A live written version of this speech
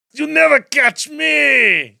You'll never catch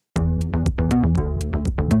me.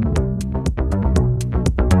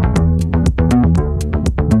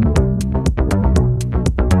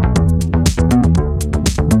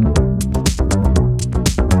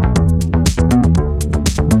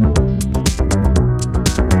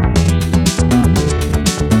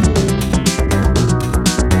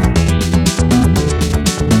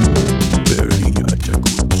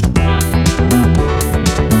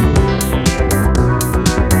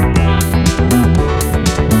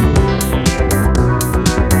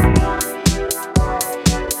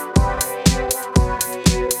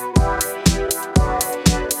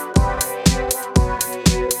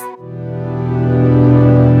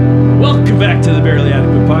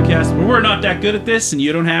 Good at this, and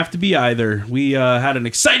you don't have to be either. We had an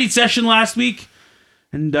exciting session last week,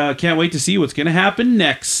 and can't wait to see what's going to happen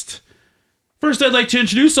next. First, I'd like to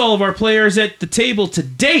introduce all of our players at the table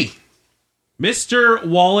today. Mr.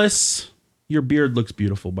 Wallace, your beard looks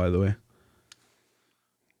beautiful, by the way.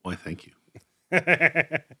 Why, thank you.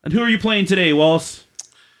 And who are you playing today, Wallace?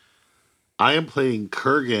 I am playing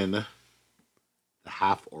Kurgan, the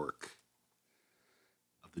half-orc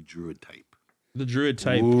of the druid type. The druid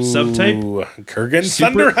type. Subtype? Kurgan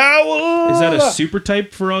Thunder Howl! Is that a super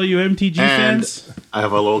type for all you MTG fans? I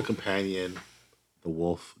have a little companion, the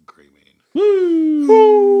wolf Greymane. Woo!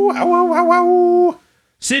 Ooh, ow, ow, ow, ow.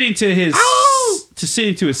 Sitting to his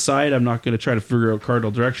side, I'm not going to try to figure out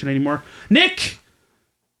cardinal direction anymore. Nick!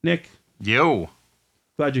 Yo.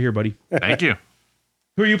 Glad you're here, buddy. Thank you.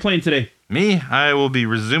 Who are you playing today? Me, I will be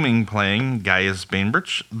resuming playing Gaius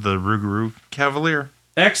Bainbridge, the Rougarou Cavalier.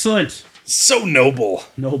 Excellent. So noble.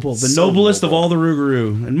 The noblest of all the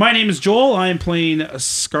Rougarou. And my name is Joel. I am playing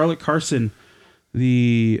Scarlet Carson,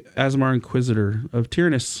 the Azamar Inquisitor of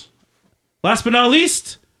Tyrannus. Last but not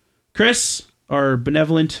least, Chris, our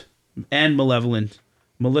benevolent and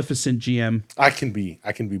maleficent GM. I can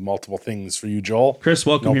be multiple things for you, Joel. Chris,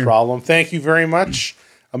 welcome here. No problem. Thank you very much.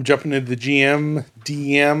 I'm jumping into the GM,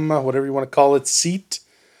 DM, whatever you want to call it, seat.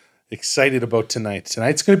 Excited about tonight.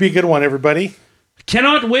 Tonight's going to be a good one, everybody.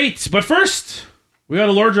 Cannot wait. But first, we got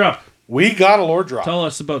a lore drop. Tell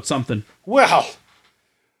us about something. Well,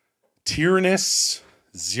 Tyrannus,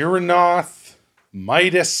 Xeranoth,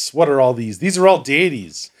 Midas. What are all these? These are all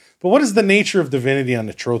deities. But what is the nature of divinity on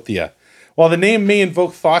Atrothia? While the name may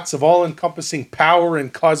invoke thoughts of all-encompassing power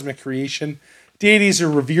and cosmic creation, deities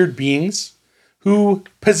are revered beings who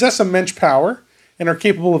possess immense power and are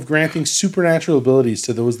capable of granting supernatural abilities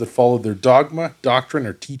to those that follow their dogma, doctrine,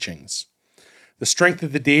 or teachings. The strength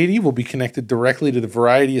of the deity will be connected directly to the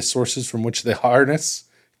variety of sources from which they harness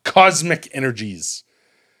cosmic energies.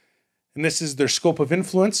 And this is their scope of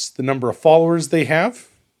influence, the number of followers they have,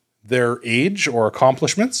 their age or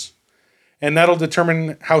accomplishments, and that'll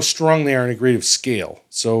determine how strong they are in a grade of scale.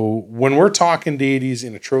 So when we're talking deities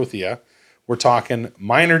in Atrothia, we're talking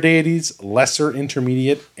minor deities, lesser,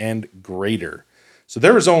 intermediate, and greater. So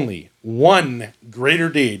there is only one greater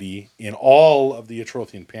deity in all of the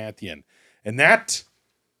Atrothian pantheon, and that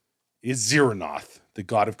is Xeranoth, the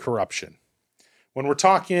god of corruption. When we're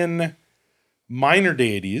talking minor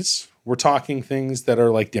deities, we're talking things that are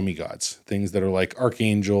like demigods, things that are like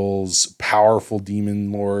archangels, powerful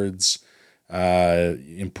demon lords,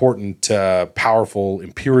 important, powerful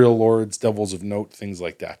imperial lords, devils of note, things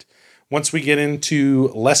like that. Once we get into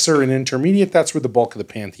lesser and intermediate, that's where the bulk of the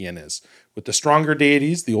pantheon is, with the stronger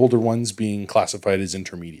deities, the older ones being classified as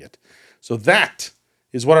intermediate. So that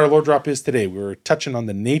is what our lore drop is today. We're touching on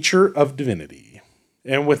the nature of divinity.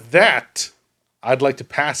 And with that, I'd like to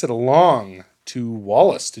pass it along to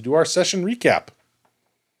Wallace to do our session recap.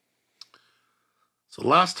 So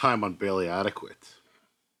last time on Barely Adequate,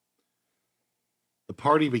 the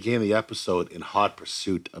party began the episode in hot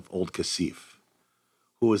pursuit of Old Cassif,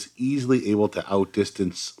 who was easily able to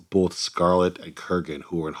outdistance both Scarlet and Kurgan,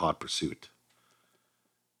 who were in hot pursuit.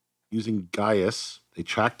 Using Gaius, they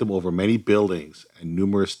tracked them over many buildings and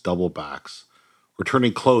numerous doublebacks,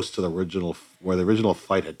 returning close to where the original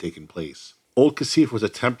fight had taken place. Old Cassif was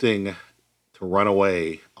attempting to run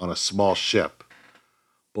away on a small ship,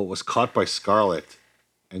 but was caught by Scarlet,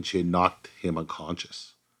 and she had knocked him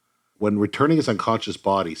unconscious. When returning his unconscious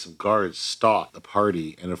body, some guards stopped the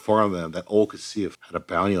party and informed them that Old Cassif had a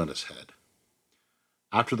bounty on his head.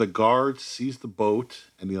 After the guards seized the boat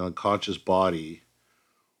and the unconscious body,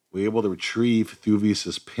 we were able to retrieve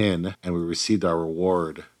Thuvius' pin, and we received our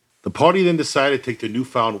reward. The party then decided to take their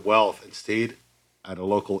newfound wealth and stayed at a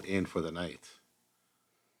local inn for the night.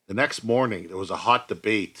 The next morning, there was a hot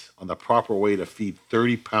debate on the proper way to feed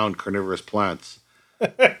 30-pound carnivorous plants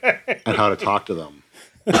and how to talk to them.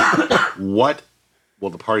 What will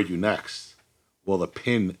the party do next? will the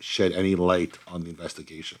pin shed any light on the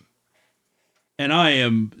investigation?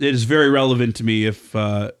 And it is very relevant to me if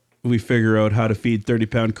we figure out how to feed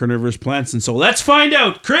 30-pound carnivorous plants. And so let's find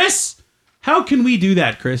out. Chris, how can we do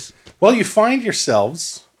that, Chris? Well, you find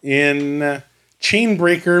yourselves in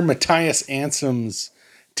Chainbreaker Matthias Ansom's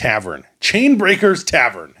tavern. Chainbreaker's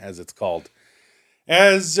Tavern, as it's called.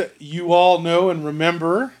 As you all know and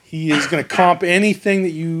remember, he is going to comp anything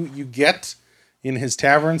that you get in his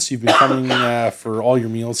tavern. So you've been coming for all your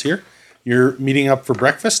meals here. You're meeting up for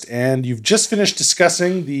breakfast, and you've just finished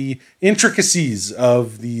discussing the intricacies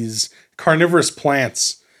of these carnivorous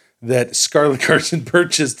plants that Scarlett Carson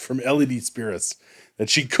purchased from Elody Spirits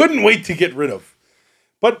that she couldn't wait to get rid of.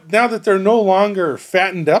 But now that they're no longer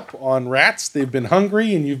fattened up on rats, they've been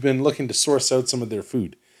hungry, and you've been looking to source out some of their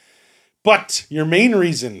food. But your main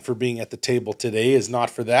reason for being at the table today is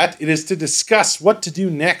not for that. It is to discuss what to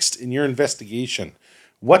do next in your investigation.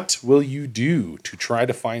 What will you do to try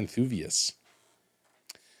to find Thuvius?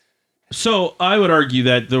 So I would argue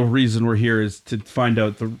that the reason we're here is to find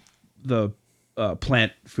out the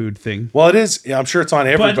plant food thing. Well, it is. Yeah, I'm sure it's on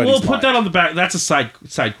everybody's But we'll mind. put that on the back. That's a side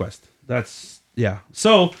quest. Yeah.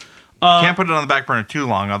 So Can't put it on the back burner too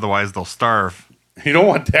long, otherwise they'll starve. You don't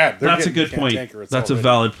want that. that's a good point. That's a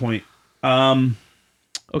valid point.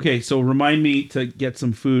 Okay, so remind me to get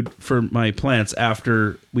some food for my plants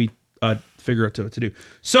after we figure out what to do.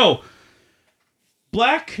 So,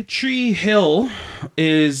 Black Tree Hill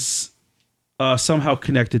is somehow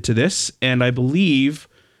connected to this, and I believe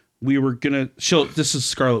we were gonna. This is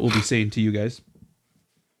Scarlett will be saying to you guys.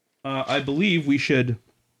 I believe we should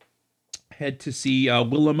head to see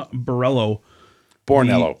Willem Bordello.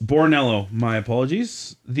 Bornello. My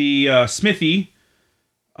apologies. The smithy.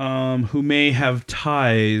 Who may have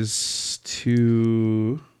ties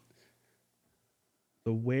to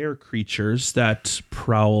the were creatures that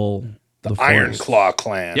prowl the Iron forest. Claw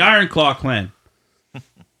clan. The Iron Claw clan.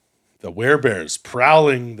 The werebears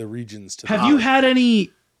prowling the regions to Have you had any,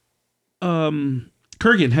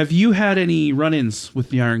 Kurgan, have you had any run-ins with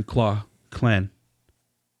the Iron Claw clan?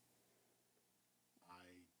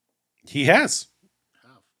 He has.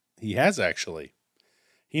 He has, actually.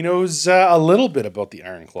 He knows a little bit about the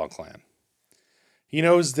Iron Claw clan. He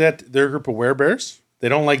knows that they're a group of werebears. They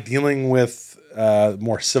don't like dealing with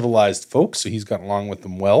more civilized folks, so he's gotten along with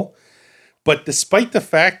them well. But despite the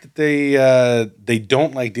fact that they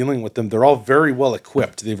don't like dealing with them, they're all very well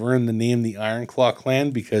equipped. They've earned the name the Iron Claw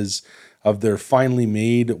clan because of their finely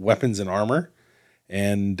made weapons and armor.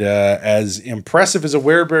 And as impressive as a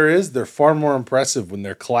werebear is, they're far more impressive when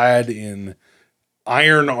they're clad in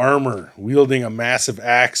iron armor, wielding a massive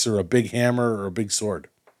axe or a big hammer or a big sword.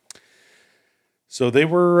 So they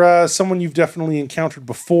were someone you've definitely encountered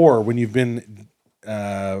before when you've been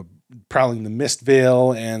prowling the Mist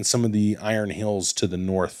Vale and some of the Iron Hills to the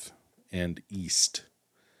north and east.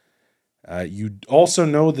 You also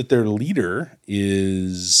know that their leader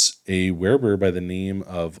is a werebear by the name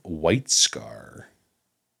of White Scar.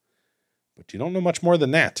 But you don't know much more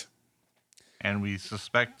than that. And we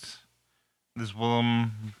suspect this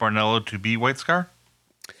Willem Bornello to be White Scar?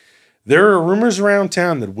 There are rumors around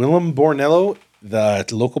town that Willem Bornello, the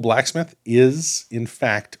local blacksmith, is in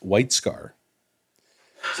fact White Scar.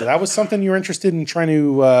 So that was something you were interested in trying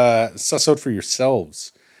to suss out for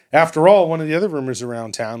yourselves. After all, one of the other rumors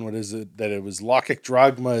around town was that it was Lokic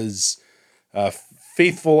Drogma's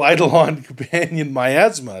faithful Eidolon companion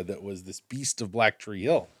Miasma that was this beast of Black Tree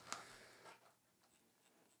Hill.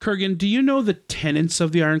 Kurgan, do you know the tenets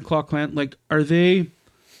of the Iron Claw clan? Like,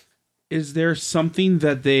 is there something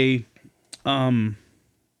that they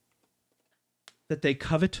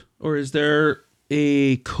covet? Or is there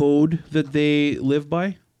a code that they live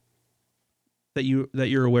by that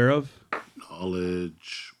you're aware of?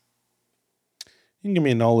 Knowledge. You can give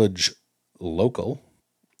me a knowledge local.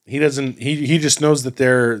 He doesn't. He just knows that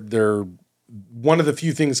they're one of the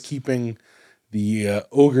few things keeping the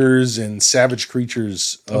ogres and savage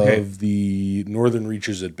creatures of the northern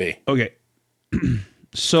reaches at bay. Okay.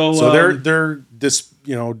 So they're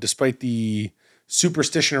despite the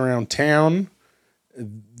superstition around town,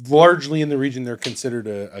 largely in the region, they're considered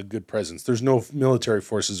a good presence. There's no military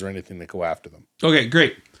forces or anything that go after them. Okay,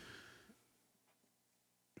 great.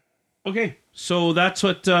 Okay, so that's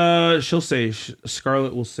what she'll say.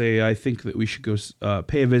 Scarlett will say, I think that we should go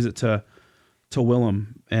pay a visit to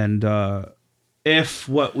Willem. And if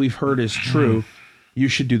what we've heard is true, you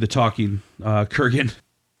should do the talking, Kurgan.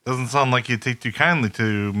 Doesn't sound like you take too kindly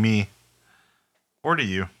to me or to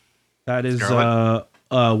you. That is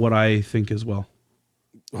what I think as well.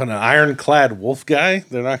 When an ironclad wolf guy,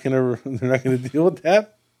 they're not gonna deal with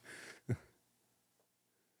that.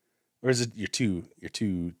 Or is it you're too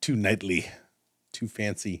knightly, too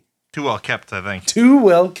fancy, Too well kept, I think. too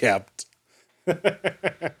well kept?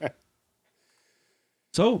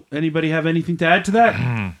 So, anybody have anything to add to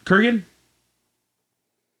that? Kurgan?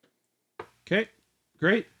 Okay,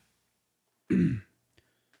 great. Well,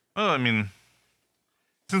 I mean,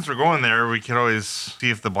 since we're going there, we could always see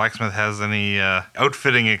if the blacksmith has any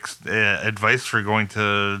outfitting advice for going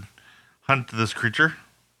to hunt this creature.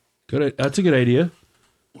 Good. That's a good idea.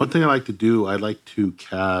 One thing I like to do, I like to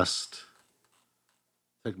cast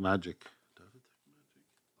Detect Magic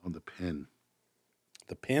on the pin.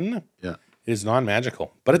 The pin Yeah. is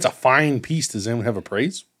non-magical, but it's a fine piece. Does anyone have a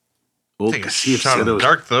praise? Old Take a Cassif shot said in it the was,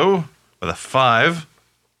 dark, though, with a 5.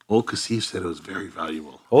 Old Cassif said it was very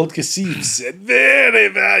valuable. Old Cassif said, very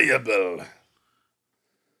valuable.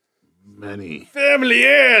 Many Family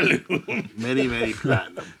heirloom.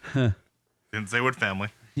 platinum. Didn't say what family.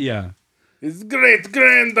 Yeah. His great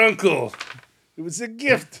granduncle. It was a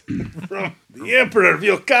gift from the Emperor of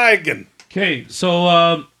Yokaigan. Okay,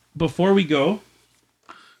 so before we go,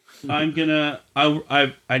 I'm gonna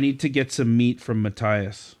I need to get some meat from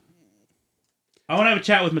Matthias. I want to have a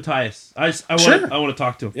chat with Matthias. I Sure. want to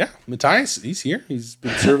talk to him. Yeah, Matthias, he's here. He's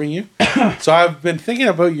been serving you. So I've been thinking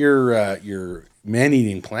about your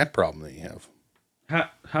man-eating plant problem that you have.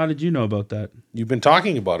 How did you know about that? You've been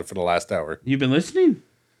talking about it for the last hour. You've been listening?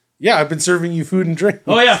 Yeah, I've been serving you food and drink.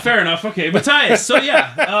 Oh yeah, fair enough. Okay, Matthias. So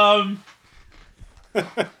yeah,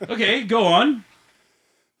 okay, go on.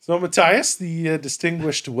 So Matthias, the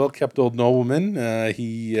distinguished, well-kept old nobleman,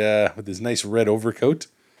 he with his nice red overcoat,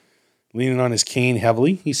 leaning on his cane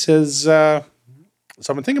heavily, he says, so I've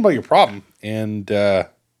been thinking about your problem, and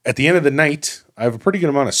at the end of the night, I have a pretty good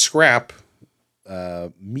amount of scrap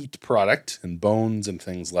meat product and bones and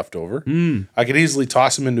things left over. I could easily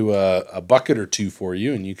toss them into a bucket or two for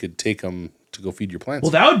you, and you could take them to go feed your plants.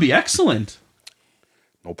 Well, that would be excellent.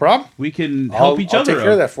 No problem. We can help each I'll other take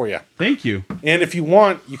care of out. that for you. Thank you. And if you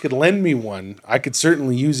want, you could lend me one. I could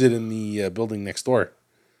certainly use it in the building next door.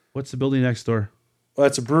 What's the building next door? Well,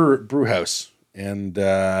 it's a brew house, and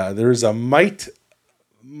there's a might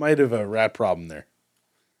of a rat problem there.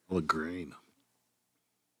 Well, a grain.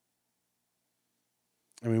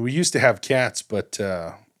 I mean, we used to have cats, but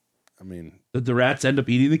I mean, Did the rats end up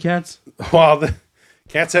eating the cats? well, the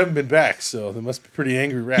cats haven't been back, so they must be pretty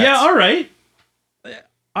angry rats. Yeah, all right.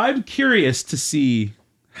 I'm curious to see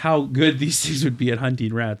how good these things would be at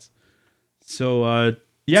hunting rats. So,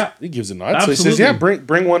 yeah. He gives a nod. Absolutely. So he says, "Yeah,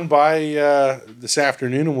 bring one by this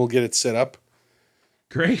afternoon, and we'll get it set up.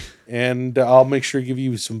 Great. And I'll make sure to give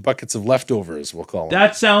you some buckets of leftovers. We'll call them."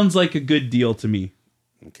 That sounds like a good deal to me.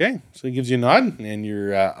 Okay, so he gives you a nod, and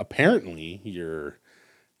your apparently your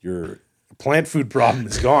plant food problem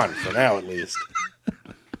is gone for now, at least.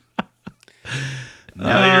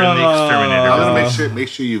 Now you're in the exterminator. I want business. to make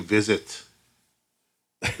sure you visit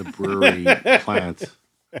the brewery plant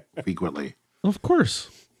frequently. Of course.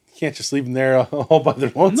 You can't just leave them there all by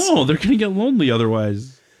their own. No, they're going to get lonely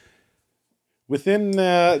otherwise. Within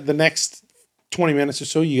the next 20 minutes or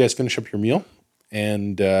so, you guys finish up your meal,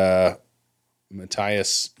 and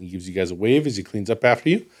Matthias gives you guys a wave as he cleans up after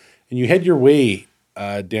you, and you head your way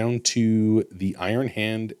down to the Iron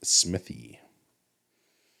Hand Smithy.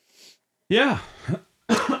 Yeah.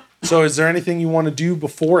 So is there anything you want to do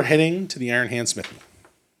before heading to the Iron Hand Smithy?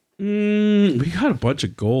 We got a bunch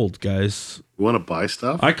of gold, guys. You want to buy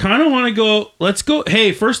stuff? I kind of want to go. Let's go.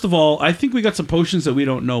 Hey, first of all, I think we got some potions that we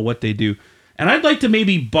don't know what they do. And I'd like to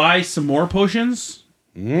maybe buy some more potions.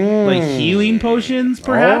 Like healing potions,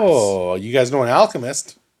 perhaps. Oh, you guys know an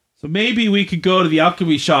alchemist. So maybe we could go to the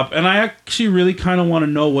alchemy shop. And I actually really kind of want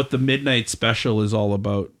to know what the midnight special is all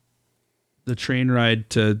about. The train ride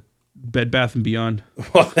to Bed Bath & Beyond.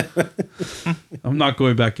 I'm not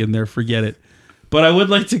going back in there. Forget it. But I would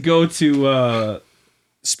like to go to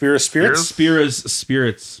Spira's Spirits? Spira's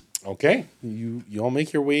Spirits. Okay. You all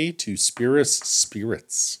make your way to Spira's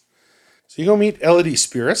Spirits. So you go meet Elody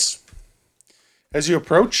Spirus. As you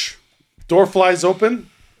approach, door flies open.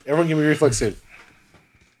 Everyone give me a reflex save.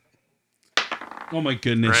 Oh my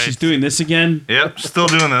goodness. Right. She's doing this again? Yep, still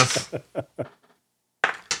doing this.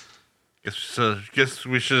 Guess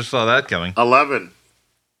we should have saw that coming. 11.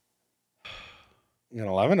 You got an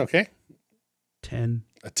 11, okay. 10.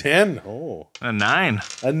 A 10. Oh. A 9.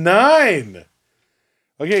 A 9.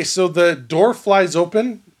 Okay, so the door flies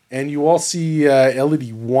open, and you all see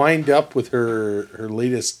Elody wind up with her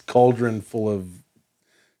latest cauldron full of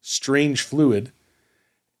strange fluid.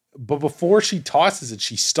 But before she tosses it,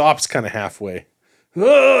 she stops kind of halfway.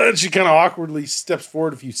 And she kind of awkwardly steps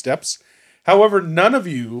forward a few steps. However, none of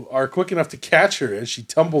you are quick enough to catch her as she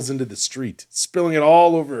tumbles into the street, spilling it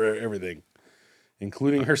all over everything,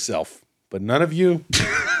 including herself. But none of you.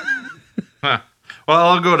 Huh. Well,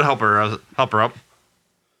 I'll go to help her up.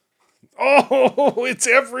 Oh, it's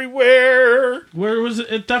everywhere. Where was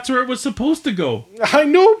it? That's where it was supposed to go. I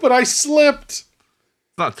know, but I slipped. It's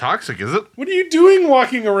not toxic, is it? What are you doing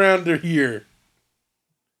walking around here?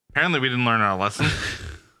 Apparently, we didn't learn our lesson.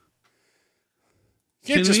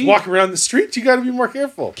 You can't just walk around the street. You got to be more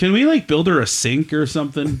careful. Can we like build her a sink or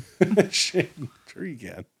something? Sure you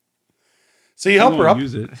can. So you help her up.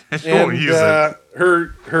 Use it. And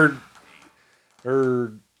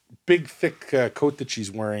her big thick coat that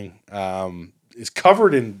she's wearing is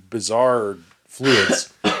covered in bizarre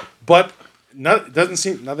fluids, but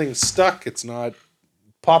nothing's stuck. It's not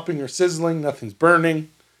popping or sizzling. Nothing's burning.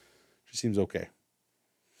 She seems okay.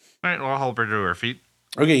 All right, well, I'll help her to her feet.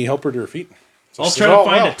 Okay, you help her to her feet. So I'll try to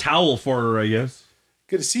find a towel for her, I guess.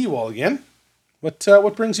 Good to see you all again.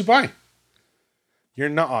 What brings you by? You're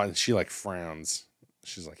not. Oh, she like frowns.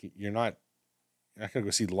 She's like, you're not gonna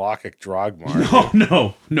go see Lockett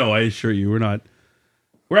Drogmar. No. I assure you, we're not.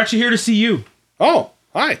 We're actually here to see you. Oh,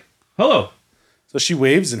 hi. Hello. So she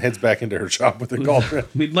waves and heads back into her shop with her cauldron.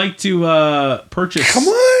 We'd like to purchase. Come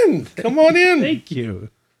on in. Thank you.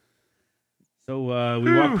 So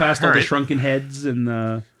we walk past all the shrunken heads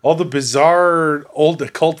and all the bizarre old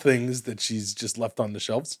occult things that she's just left on the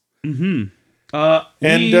shelves.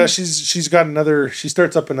 Mm-hmm. She's got another. She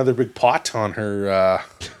starts up another big pot on her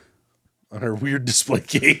weird display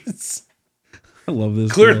case. I love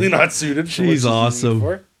this. Clearly not suited. She's awesome.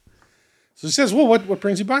 So she says, "Well, what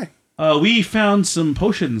brings you by?" We found some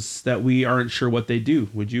potions that we aren't sure what they do.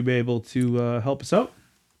 Would you be able to help us out?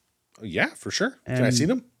 Oh, yeah, for sure. Can I see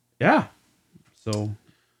them? Yeah. So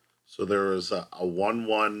there is a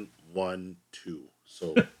 1-1-1-2.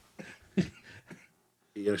 So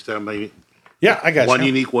you understand my? Yeah, I got one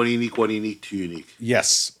unique, 2 unique.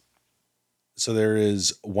 Yes. So there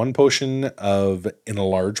is one potion of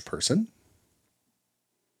enlarge person.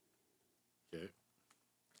 Okay.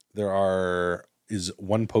 There is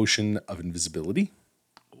one potion of invisibility.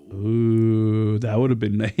 Ooh, that would have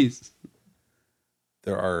been nice.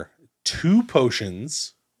 There are 2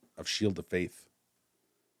 potions of shield of faith.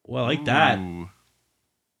 Well, I like that. Okay.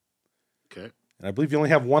 And I believe you only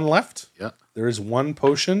have one left. Yeah. There is one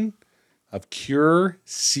potion of cure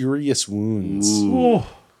serious wounds. Oh.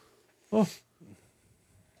 Well,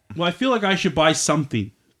 I feel like I should buy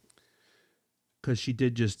something. Because she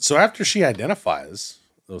did just... So after she identifies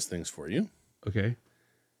those things for you. Okay.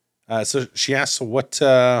 So she asks, so what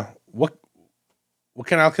kind of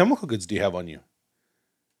alchemical goods do you have on you?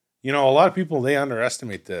 You know, a lot of people, they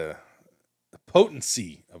underestimate the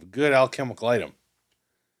potency of a good alchemical item.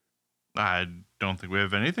 I don't think we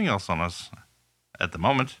have anything else on us at the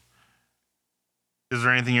moment. Is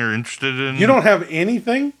there anything you're interested in? You don't have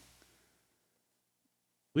anything?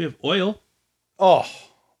 We have oil. Oh,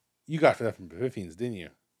 you got that from Pit Fiends, didn't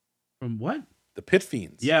you? From what? The Pit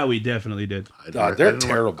Fiends. Yeah, we definitely did. They're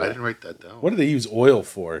terrible. I didn't write that down. What do they use oil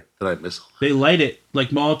for? Did I miss? They light it like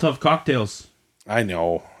Molotov cocktails. I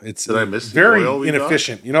know. It's Did I miss very the oil we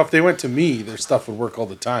inefficient. You know, if they went to me, their stuff would work all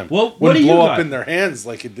the time. Well, what wouldn't do you blow got? up in their hands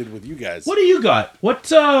like it did with you guys. What do you got? What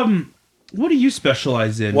do you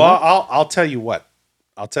specialize in? Well, I'll tell you what.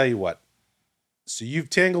 So you've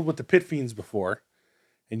tangled with the Pit Fiends before,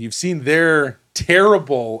 and you've seen their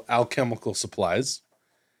terrible alchemical supplies.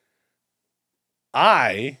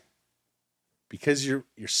 Because you're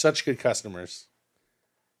such good customers,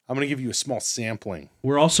 I'm going to give you a small sampling.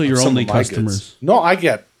 We're also your only customers. Goods. No, I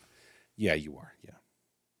get. Yeah, you are. Yeah.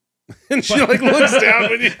 And she like looks down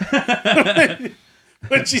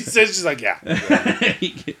when she says, she's like, yeah.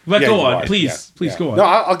 But yeah, go on, are. please go on. No,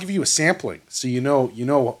 I'll give you a sampling, so you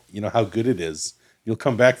know how good it is. You'll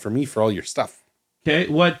come back for me for all your stuff. Okay,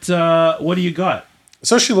 what do you got?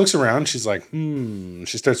 So she looks around. She's like,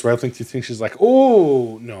 She starts rifling through things. She's like,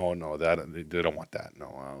 oh, no, that they don't want that.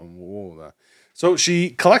 No. So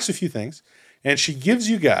she collects a few things, and she gives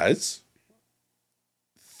you guys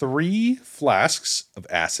 3 flasks of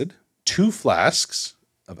acid, 2 flasks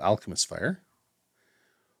of alchemist fire,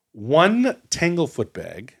 1 tanglefoot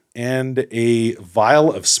bag, and a vial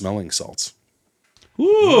of smelling salts.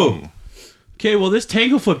 Ooh. Okay, well, this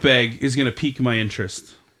tanglefoot bag is going to pique my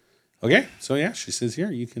interest. Okay, so yeah, she says here,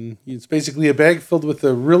 it's basically a bag filled with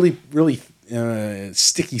a really, really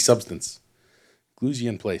sticky substance. Glues you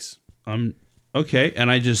in place. Okay, and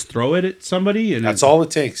I just throw it at somebody? And that's all it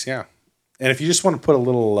takes, yeah. And if you just want to put a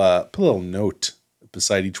little note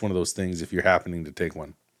beside each one of those things if you're happening to take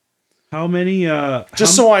one. How many?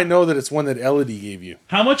 Just so I know that it's one that Elody gave you.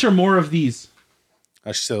 How much are more of these?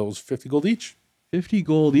 She said it was 50 gold each. 50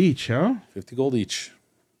 gold each, huh? 50 gold each.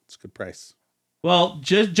 It's a good price. Well,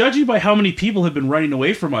 judging by how many people have been running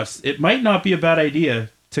away from us, it might not be a bad idea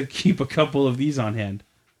to keep a couple of these on hand.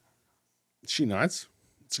 She nods.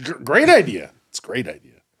 It's a great idea. It's a great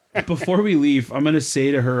idea. Before we leave, I'm going to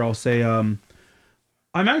say to her, I'll say, I'm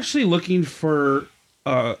actually looking for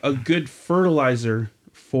a good fertilizer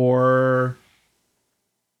for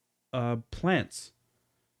plants.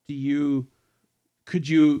 Could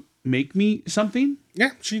you make me something?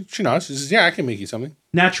 Yeah, she nods. She says, yeah, I can make you something.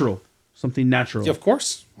 Natural. Something natural. Yeah, of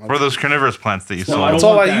course. For those carnivorous plants that you No, saw. I don't That's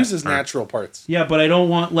all want I that. use is natural parts. Yeah, but I don't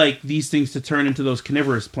want like these things to turn into those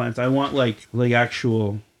carnivorous plants. I want like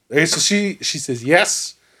actual. Okay, so she says,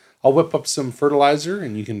 yes, I'll whip up some fertilizer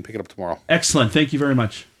and you can pick it up tomorrow. Excellent. Thank you very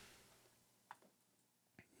much.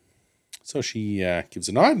 So she gives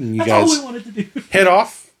a nod and you That's guys all we wanted to do. head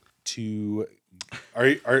off to...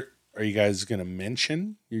 Are you guys going to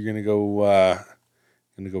mention you're going to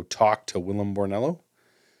go talk to Willem Bornello?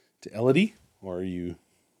 To Elody? Or are you...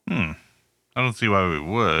 I don't see why we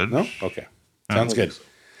would. No? Okay. Sounds good.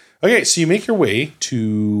 Okay, so you make your way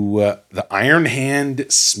to the Iron Hand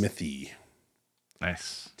Smithy.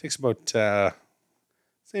 Nice. Takes about, say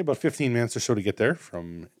about 15 minutes or so to get there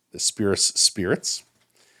from the Spirits.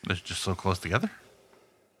 They're just so close together.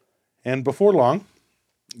 And before long,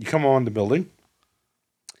 you come on the building.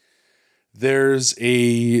 There's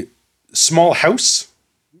a small house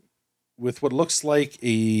with what looks like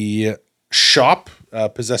a shop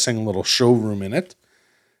possessing a little showroom in it,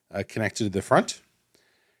 connected to the front.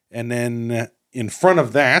 And then in front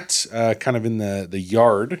of that, kind of in the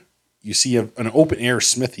yard, you see an open air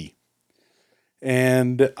smithy.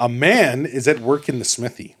 And a man is at work in the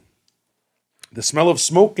smithy. The smell of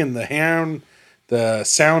smoke and the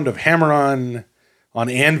sound of hammer on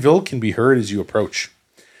anvil can be heard as you approach.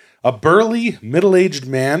 A burly, middle-aged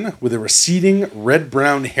man with a receding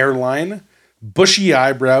red-brown hairline, bushy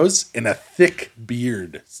eyebrows, and a thick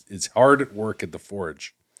beard is hard at work at the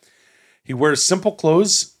forge. He wears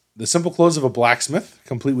the simple clothes of a blacksmith,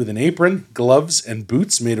 complete with an apron, gloves, and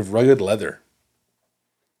boots made of rugged leather.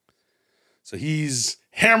 So he's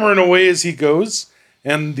hammering away as he goes,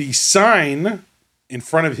 and the sign in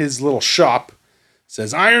front of his little shop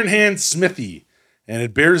says Iron Hand Smithy, and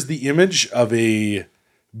it bears the image of a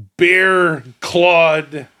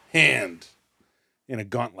bare-clawed hand in a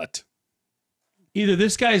gauntlet. Either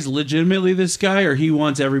this guy's legitimately this guy, or he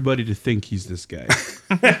wants everybody to think he's this guy.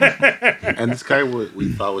 And this guy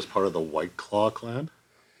we thought was part of the White Claw clan.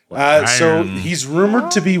 So Iron- he's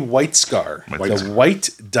rumored to be White Scar, White the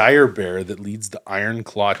white dire bear that leads the Iron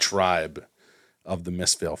Claw tribe of the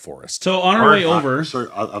Mistvale Forest. So on our way over, Sorry,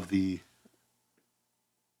 of the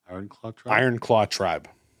Iron Claw tribe? Iron Claw tribe.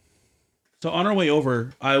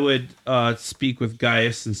 I would speak with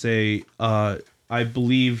Gaius and say, I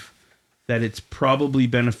believe that it's probably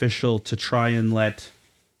beneficial to try and let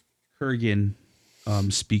Kurgan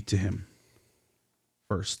speak to him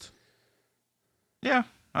first. Yeah,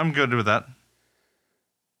 I'm good with that.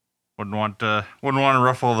 Wouldn't want to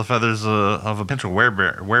ruffle the feathers of a potential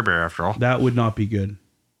werebear after all. That would not be good.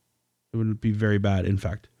 It would be very bad, in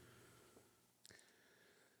fact.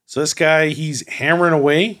 So this guy, he's hammering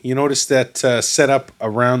away. You notice that set up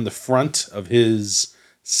around the front of his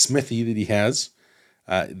smithy that he has.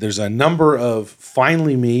 There's a number of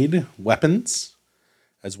finely made weapons,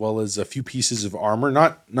 as well as a few pieces of armor.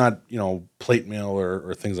 Not plate mail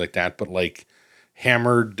or things like that, but like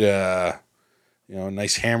hammered,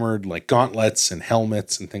 nice hammered like gauntlets and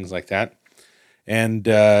helmets and things like that. And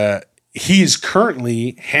he's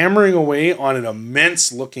currently hammering away on an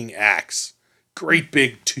immense looking axe. Great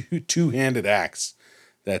big two-handed axe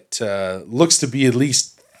that looks to be at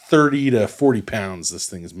least 30 to 40 pounds. This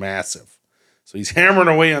thing is massive. So he's hammering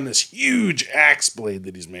away on this huge axe blade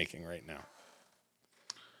that he's making right now.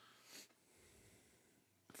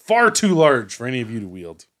 Far too large for any of you to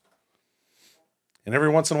wield. And every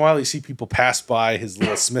once in a while you see people pass by his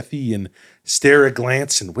little smithy and stare a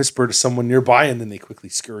glance and whisper to someone nearby, and then they quickly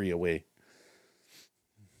scurry away.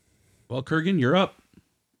 Well, Kurgan, you're up.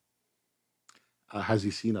 Has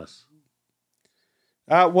he seen us?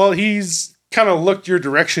 Well, he's kind of looked your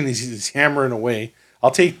direction. He's hammering away.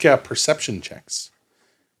 I'll take perception checks.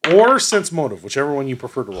 Or sense motive, whichever one you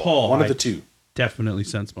prefer to roll. Oh, One of the two. Definitely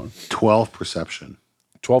sense mode. 12 perception.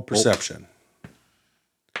 12 perception.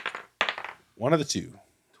 One of the two.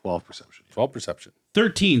 12 perception. 12 perception.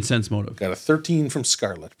 13 sense motive. Got a 13 from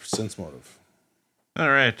Scarlet. Sense motive. All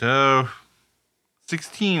right,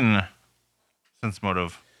 16 sense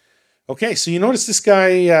motive. Okay, so you notice this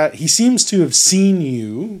guy, he seems to have seen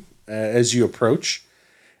you as you approach.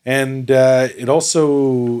 And it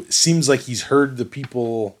also seems like he's heard the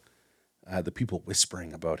people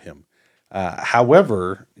whispering about him.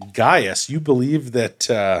 However, Gaius, you believe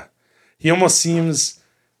that he almost seems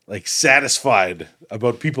like satisfied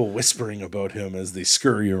about people whispering about him as they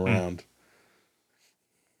scurry around.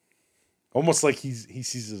 Almost like he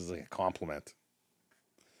sees it as like a compliment.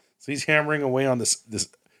 So he's hammering away on this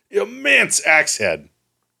immense axe head.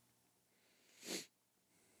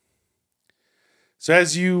 So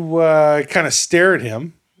as you kind of stare at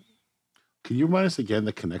him. Can you remind us again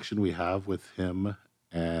the connection we have with him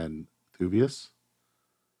and Thuvius?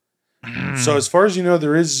 So as far as you know,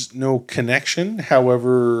 there is no connection.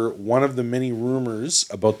 However, one of the many rumors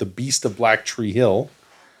about the beast of Black Tree Hill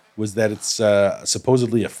was that it's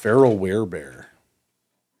supposedly a feral werebear.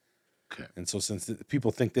 Okay. And so since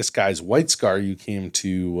people think this guy's White Scar, you came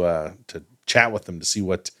to chat with them to see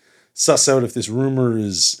what suss out if this rumor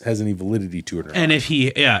has any validity to it or not. And if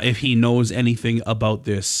he knows anything about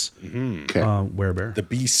this Okay. werebear. The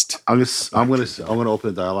beast. I'm gonna open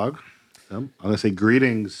a dialogue. I'm gonna say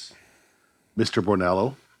greetings, Mr.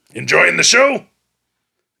 Bornello. Enjoying the show?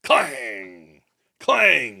 Clang!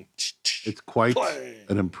 Clang! It's quite Clang.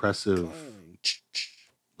 an impressive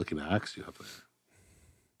looking axe you have there.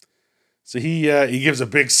 So he gives a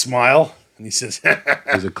big smile and he says,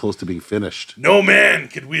 Is it close to being finished? "No man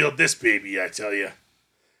could wield this baby, I tell you.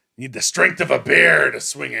 Need the strength of a bear to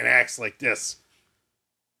swing an axe like this."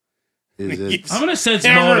 Is it I'm gonna sense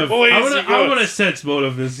Hammer motive. boys, I'm he gonna goes. sense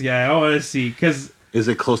motive this guy. I want to see because is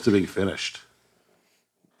it close to being finished?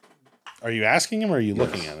 Are you asking him or are you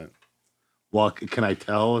looking at it? Well, can I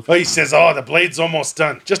tell if Oh, he says, "Oh, the blade's almost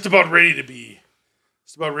done. Just about ready to be.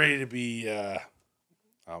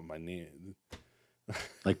 My name.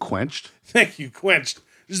 like quenched? Thank you, quenched.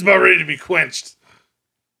 Just about ready to be quenched."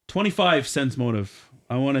 25 sense motive.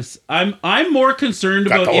 I want to. I'm more concerned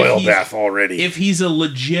Got about the oil bath already. if he's a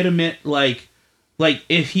legitimate like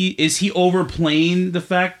if he is overplaying the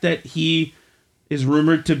fact that he is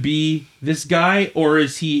rumored to be this guy, or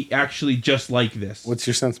is he actually just like this? What's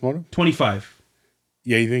your sense motive? 25.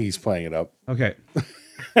 Yeah, you think he's playing it up. Okay.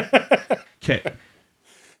 Okay.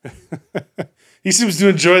 He seems to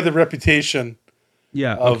enjoy the reputation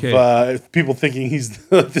Yeah. of Okay. people thinking he's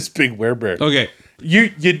this big werebear. Okay.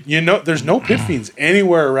 You know, there's no pit fiends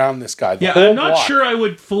anywhere around this guy. The Yeah, whole I'm not block. sure I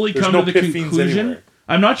would fully There's come no to the pit fiends conclusion. anywhere.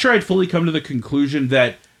 I'm not sure I'd fully come to the conclusion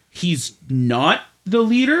that he's not the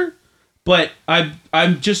leader, but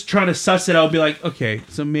I'm just trying to suss it out and be like, okay,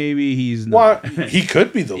 so maybe he's not. Well, he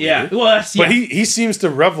could be the leader. Yeah, well, that's But he seems to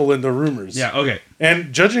revel in the rumors. yeah, okay.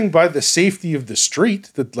 And judging by the safety of the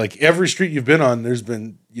street, that like every street you've been on, there's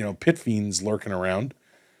been, pit fiends lurking around.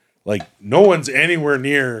 Like no one's anywhere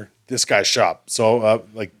near this guy's shop. So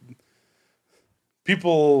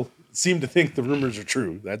people seem to think the rumors are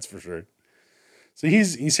true. That's for sure. So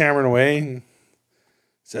he's hammering away and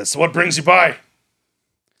says, "So what brings you by?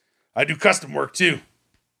 I do custom work too."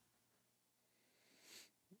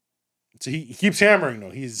 So he keeps hammering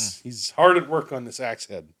though. He's hard at work on this axe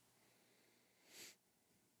head.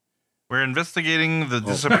 We're investigating the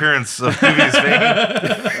disappearance of Thuvius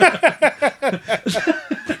Vega.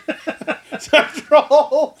 After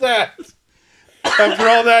all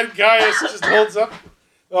that, Gaius just holds up.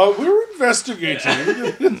 We're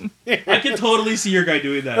investigating. I can totally see your guy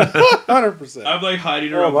doing that. 100%. I'm like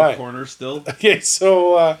hiding Oh, around my. the corner still. Okay,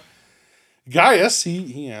 so Gaius,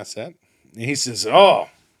 he asks that. And he says, "Oh,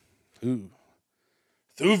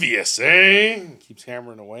 Thuvius, eh?" Keeps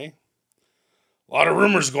hammering away. A lot of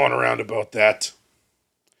rumors going around about that.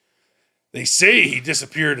 They say he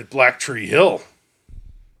disappeared at Black Tree Hill.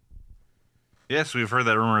 Yes, we've heard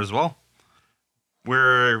that rumor as well.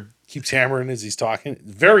 We're Keeps hammering as he's talking.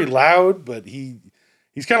 Very loud, but he's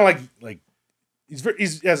kind of like he's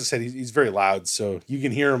as I said, he's very loud, so you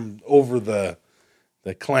can hear him over the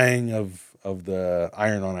clang of the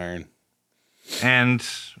iron on iron. And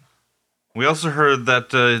we also heard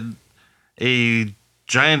that a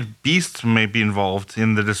giant beast may be involved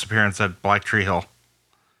in the disappearance at Black Tree Hill.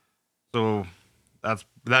 So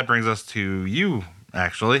that brings us to you,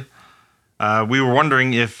 actually. We were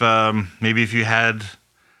wondering if maybe if you had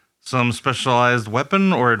some specialized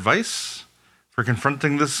weapon or advice for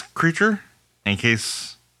confronting this creature in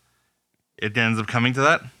case it ends up coming to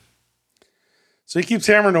that. So he keeps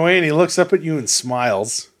hammering away, and he looks up at you and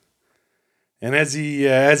smiles. And as he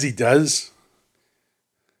does,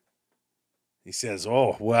 he says,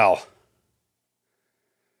 "Oh, well,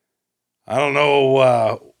 I don't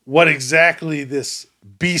know what exactly this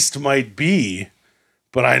beast might be,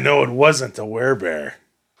 but I know it wasn't a werebear."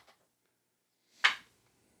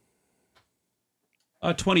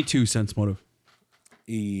 22 sense motive.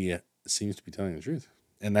 He seems to be telling the truth.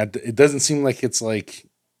 And that it doesn't seem like it's like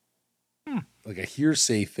a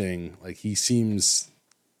hearsay thing. Like he seems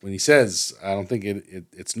when he says, I don't think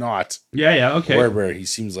it's not Yeah, okay. where he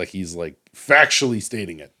seems like he's like factually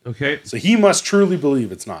stating it. Okay. So he must truly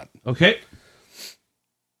believe it's not. Okay.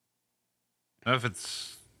 If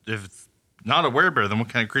it's not a werebear, then what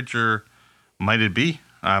kind of creature might it be?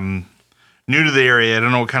 I'm new to the area. I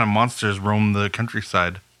don't know what kind of monsters roam the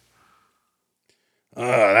countryside.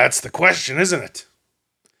 That's the question, isn't it?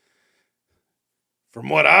 From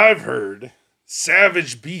what I've heard,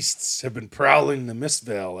 savage beasts have been prowling the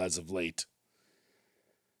Mistvale as of late.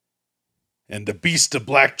 And the beast of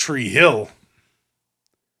Black Tree Hill,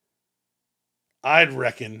 I'd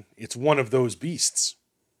reckon it's one of those beasts.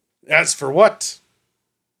 As for what?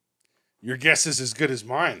 Your guess is as good as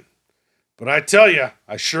mine. But I tell you,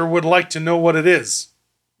 I sure would like to know what it is.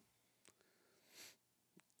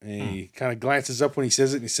 And he kind of glances up when he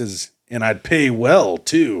says it, and he says, and I'd pay well,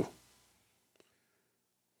 too.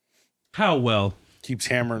 How well? Keeps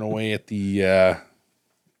hammering away at the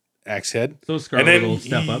axe head. So Scarlet will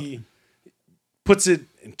step up. Puts it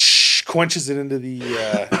and quenches it into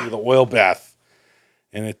the oil bath.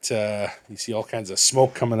 And it you see all kinds of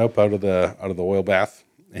smoke coming up out of the oil bath.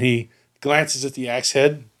 And he glances at the axe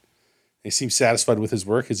head. He seems satisfied with his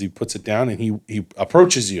work as he puts it down, and he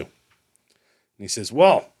approaches you. And he says,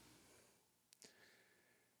 well,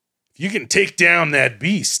 if you can take down that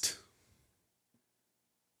beast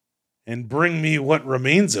and bring me what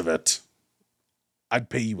remains of it, I'd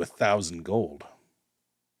pay you 1,000 gold.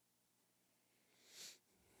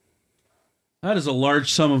 That is a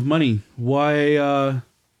large sum of money. Why,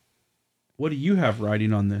 what do you have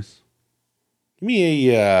riding on this? Give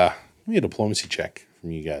me a diplomacy check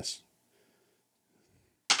from you guys.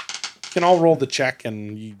 You can all roll the check,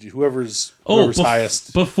 and whoever's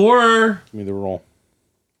highest. Before. Give me the roll.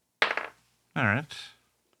 All right.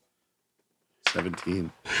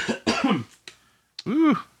 17.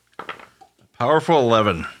 Ooh. Powerful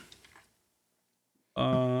 11.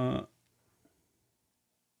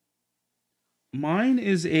 Mine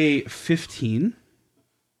is a 15.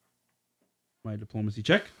 My diplomacy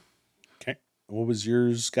check. Okay. What was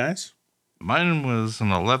yours, guys? Mine was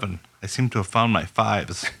an 11. I seem to have found my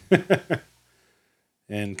fives.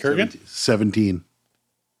 And Kurgan? 17.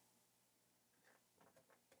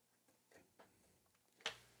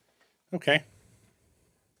 Okay.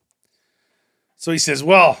 So he says,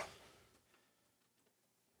 well,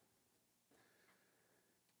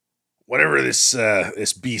 whatever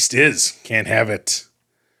this beast is, can't have it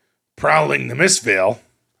prowling the Mistvale.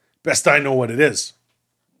 Best I know what it is.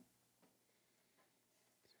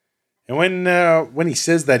 And when he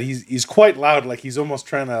says that, he's quite loud, like he's almost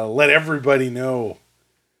trying to let everybody know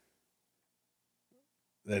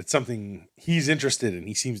that it's something he's interested in.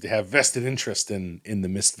 He seems to have vested interest in the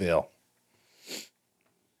Mistvale.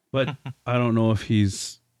 But I don't know if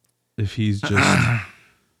he's just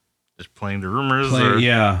Just playing the rumors.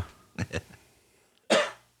 yeah. All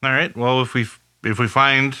right. Well, if we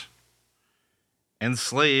find and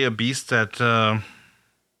slay a beast at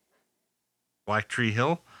Black Tree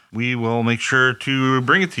Hill, we will make sure to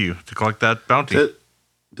bring it to you to collect that bounty.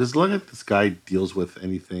 Does it look like this guy deals with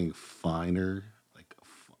anything finer, like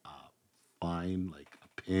fine, like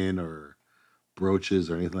a pin or brooches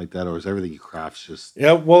or anything like that, or is everything he crafts just?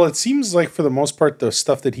 Yeah, well, it seems like for the most part, the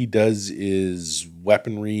stuff that he does is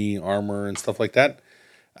weaponry, armor, and stuff like that.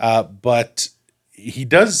 But he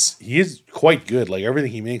is quite good. Like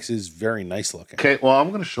everything he makes is very nice looking. Okay, well, I'm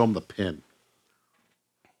going to show him the pin.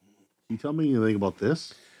 Can you tell me anything about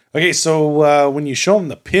this? Okay, so when you show him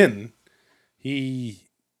the pin, he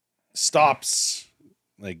stops.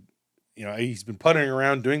 Like, he's been puttering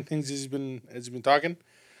around doing things as he's been talking,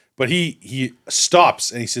 but he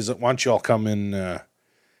stops and he says, "Why don't you all come into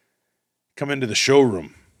the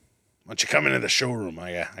showroom? Why don't you come into the showroom?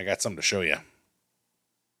 I got something to show you."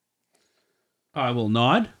 I will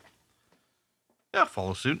nod. Yeah,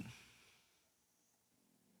 follow suit.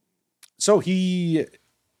 So he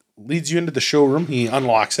leads you into the showroom. He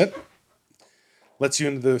unlocks it, lets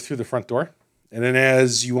you through the front door, and then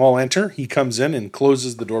as you all enter, he comes in and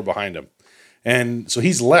closes the door behind him. And so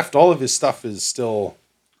he's left. All of his stuff is still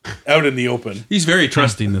out in the open. He's very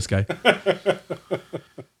trusting, this guy.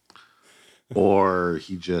 Or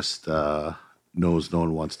he just knows no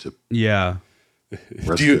one wants to Yeah.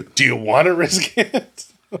 risk it. Do you want to risk it?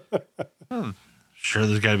 Sure,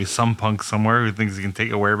 there's got to be some punk somewhere who thinks he can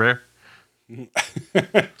take a werebear.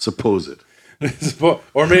 Suppose it.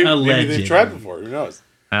 Or maybe Allegedly. they've tried before. Who knows?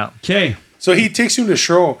 Yeah. Okay. So he takes you into the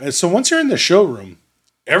show. And so once you're in the showroom,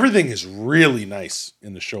 everything is really nice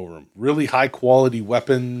in the showroom. Really high quality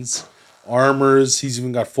weapons, armors. He's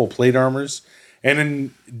even got full plate armors. And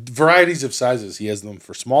in varieties of sizes. He has them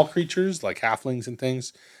for small creatures like halflings and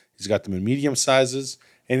things. He's got them in medium sizes.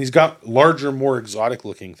 And he's got larger, more exotic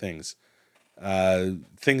looking things.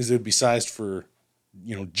 Things that would be sized for,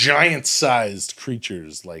 giant sized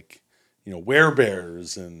creatures like,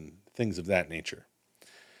 werebears and things of that nature.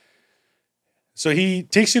 So he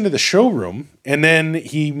takes you into the showroom, and then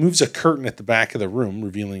he moves a curtain at the back of the room,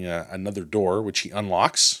 revealing another door, which he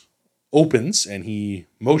unlocks, opens, and he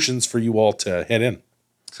motions for you all to head in.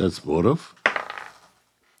 Says motive.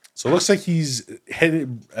 So it looks like he's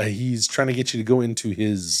headed. He's trying to get you to go into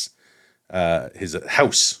his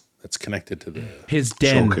house that's connected to his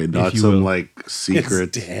den. Okay, not some like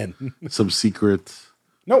secret, his den. Some secret.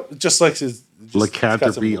 No, just like his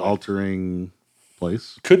lycanthropy altering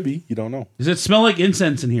place. Could be. You don't know. Does it smell like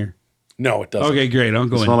incense in here? No, it doesn't. Okay, great. I'm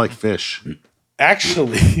going. Smell like fish.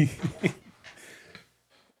 Actually,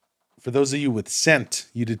 for those of you with scent,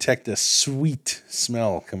 you detect a sweet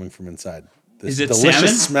smell coming from inside. This Is it delicious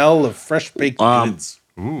salmon? smell of fresh baked goods.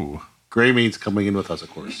 Ooh. Gray meat's coming in with us,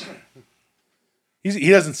 of course.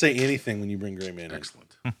 He doesn't say anything when you bring Gray Man in.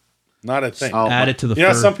 Excellent. Not a thing. Oh, Add it to the You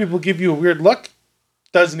know, fur. some people give you a weird look.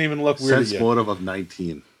 Doesn't even look weird Sense at you. motive of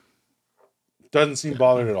 19. Doesn't seem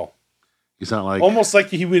bothered at all. He's not like Almost like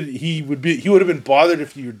he would have been bothered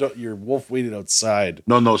if your wolf waited outside.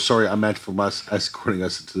 No, sorry, I meant from us escorting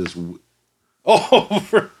us into this.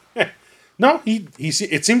 Oh, no.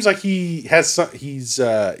 It seems like he has some. He's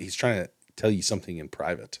trying to tell you something in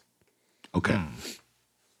private. Okay.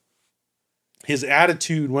 His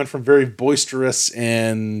attitude went from very boisterous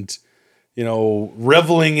and,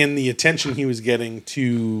 reveling in the attention he was getting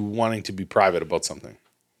to wanting to be private about something.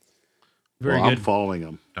 Very I'm good. following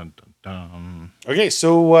him. Dun, dun, dun. Okay,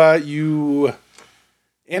 so you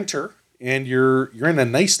enter and you're in a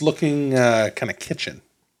nice looking kind of kitchen.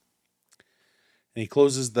 And he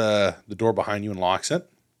closes the door behind you and locks it.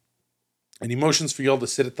 And he motions for you all to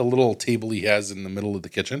sit at the little table he has in the middle of the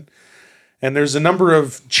kitchen. And there's a number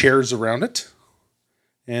of chairs around it.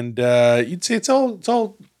 And you'd say it's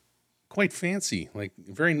all quite fancy, like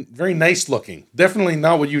very, very nice looking. Definitely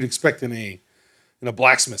not what you'd expect in a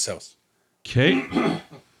blacksmith's house. Okay.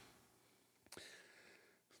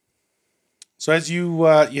 So as you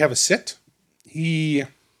have a sit, he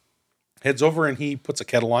heads over and he puts a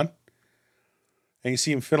kettle on. And you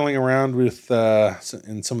see him fiddling around with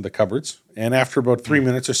in some of the cupboards. And after about 3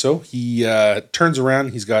 minutes or so, he turns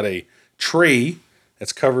around. He's got a tray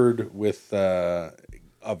that's covered with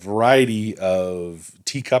a variety of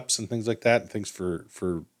teacups and things like that, and things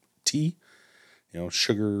for tea,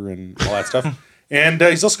 sugar and all that stuff. And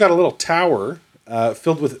he's also got a little tower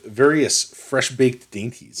filled with various fresh baked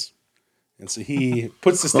dainties. And so he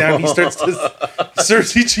puts this down. He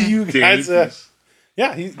serves each of you guys.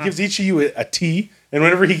 He gives each of you a tea, and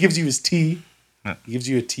whenever he gives you his tea, he gives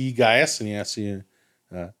you a tea, Gaius, and he asks you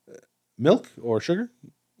milk or sugar.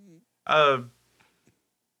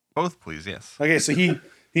 Both, please. Yes. Okay, so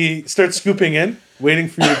he starts scooping in, waiting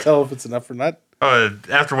for you to tell if it's enough or not.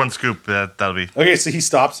 After one scoop, that'll be. Okay, so he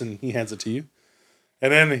stops and he hands it to you,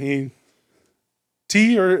 and then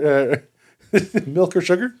tea or milk or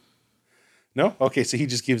sugar? No. Okay, so he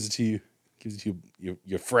just gives it to you. Gives it to you.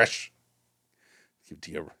 You're fresh. Give it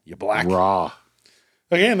to you. You're black. Raw.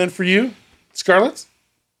 Okay, and then for you, Scarlet.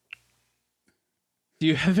 Do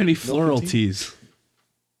you have any floral tea? teas?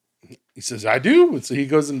 He says, I do. And so he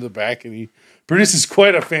goes into the back and he produces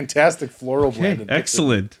quite a fantastic floral blend. Okay, And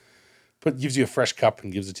excellent. gives you a fresh cup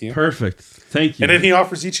and gives it to you. Perfect. Thank you. And then he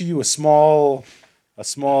offers each of you a small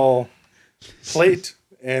plate.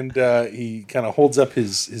 And he kind of holds up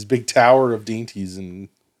his big tower of dainties and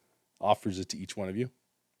offers it to each one of you.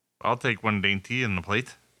 I'll take one dainty and a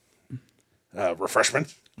plate.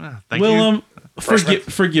 Refreshment. Thank Willem, you.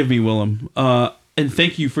 forgive me, Willem. And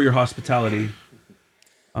thank you for your hospitality.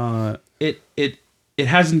 It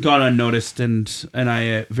hasn't gone unnoticed, and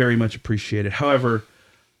I very much appreciate it. However,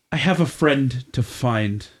 I have a friend to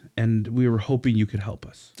find, and we were hoping you could help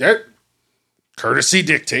us. Courtesy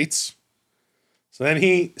dictates. So then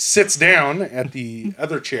he sits down at the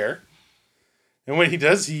other chair, and when he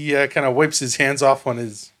does, he kind of wipes his hands off on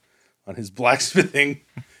his blacksmithing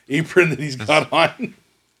apron that he's got on,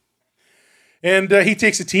 and he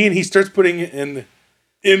takes a tea and he starts putting an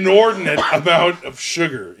inordinate amount of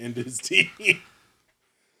sugar into his tea.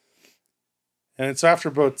 And so after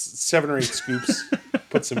about 7 or 8 scoops,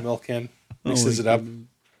 puts some milk in, mixes it up.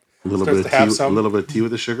 A little Starts bit to of have tea. some.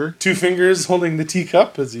 With the sugar. 2 fingers holding the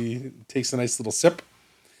teacup as he takes a nice little sip.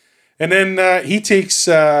 And then he takes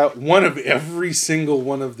one of every single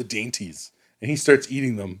one of the dainties, and he starts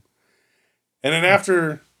eating them. And then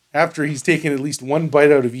after he's taken at least one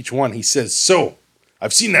bite out of each one, he says, "So,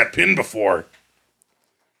 I've seen that pin before."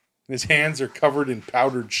 His hands are covered in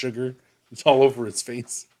powdered sugar. It's all over his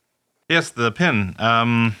face. Yes, the pin.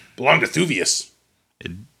 Belonged to Thuvius.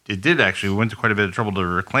 It did actually. We went to quite a bit of trouble to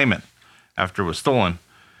reclaim it after it was stolen.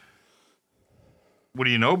 What do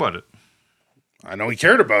you know about it? I know he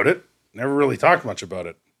cared about it. Never really talked much about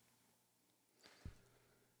it.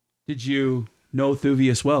 Did you know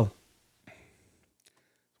Thuvius well?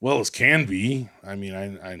 Well as can be. I mean,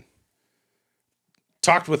 I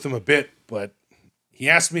talked with him a bit, but he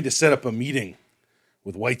asked me to set up a meeting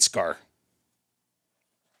with White Scar.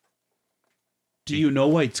 Do you know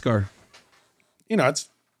White Scar?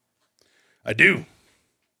 I do.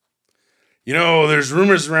 There's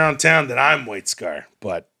rumors around town that I'm White Scar,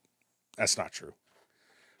 but that's not true.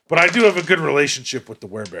 But I do have a good relationship with the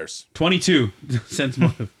Werebears. 22 sense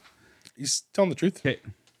motive. He's telling the truth. Okay.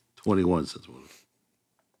 21 says one.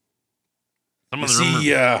 Some You of the rumors.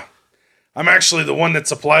 see, I'm actually the one that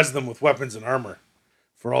supplies them with weapons and armor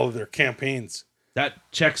for all of their campaigns. That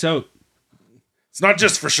checks out. It's not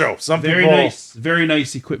just for show. Some Very people, nice. Very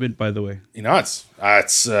nice equipment, by the way. I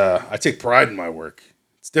take pride in my work.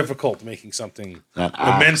 It's difficult making something That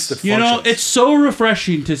immense that functions. It's so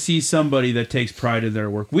refreshing to see somebody that takes pride in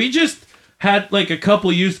their work. We just had like a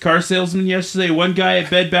couple used car salesmen yesterday. One guy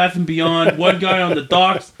at Bed Bath & Beyond. One guy on the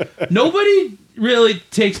docks. Nobody really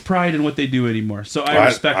takes pride in what they do anymore. So I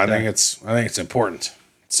respect that. I think it's important.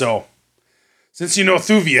 So, since you know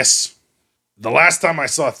Thuvius, the last time I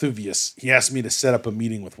saw Thuvius, he asked me to set up a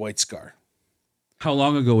meeting with White Scar. How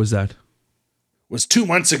long ago was that? It was 2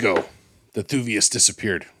 months ago that Thuvius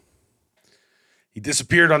disappeared. He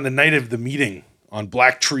disappeared on the night of the meeting on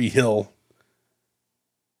Black Tree Hill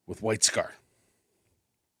with White Scar.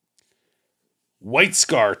 White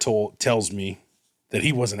Scar tells me that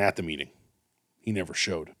he wasn't at the meeting. He never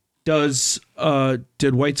showed.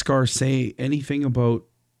 Did White Scar say anything about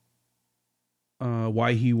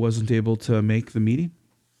why he wasn't able to make the meeting?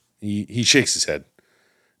 He shakes his head.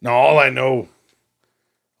 Now all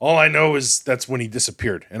I know is that's when he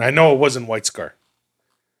disappeared, and I know it wasn't White Scar.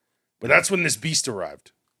 But that's when this beast arrived.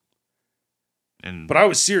 But I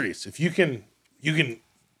was serious. If you can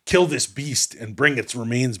kill this beast and bring its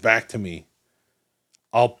remains back to me,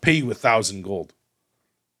 I'll pay you 1,000 gold.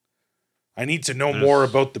 I need to know more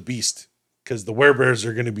about the beast because the Werebears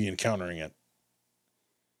are going to be encountering it.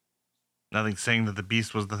 Nothing saying that the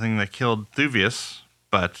beast was the thing that killed Thuvius,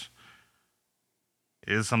 but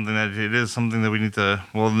it is something that we need to.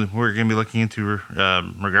 Well, we're going to be looking into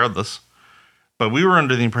regardless. But we were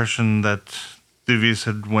under the impression that Thuvius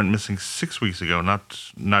had went missing 6 weeks ago, not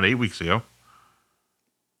 8 weeks ago.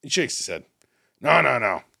 He shakes his head.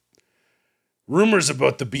 No. Rumors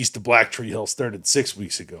about the beast of Black Tree Hill started 6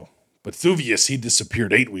 weeks ago. But Thuvius, he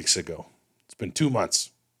disappeared 8 weeks ago. It's been 2 months.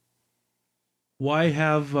 Why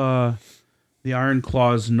have the Iron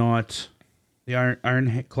Claws not... The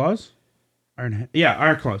Iron Claws? Iron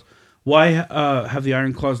Claws. Why have the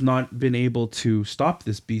Iron Claws not been able to stop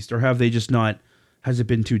this beast? Or have they just not... Has it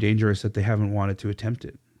been too dangerous that they haven't wanted to attempt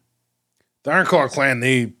it? The Ironclaw clan,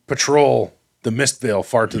 they patrol the Mistvale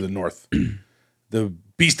far to the north. The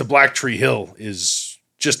beast of Black Tree Hill is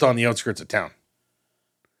just on the outskirts of town.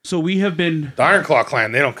 So we have been... The Ironclaw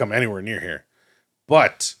clan, they don't come anywhere near here.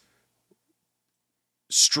 But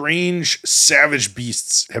strange, savage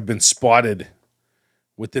beasts have been spotted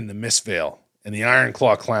within the Mistvale. And the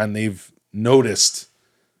Ironclaw clan, they've noticed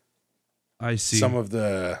I see.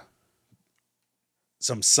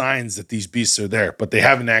 some signs that these beasts are there, but they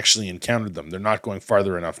haven't actually encountered them. They're not going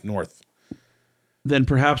farther enough north. Then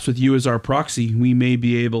perhaps with you as our proxy, we may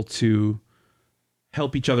be able to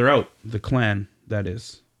help each other out, the clan, that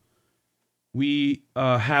is. We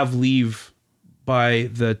have leave by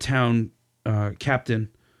the town captain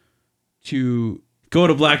to go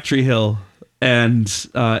to Black Tree Hill and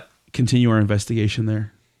continue our investigation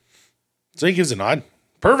there. So he gives a nod.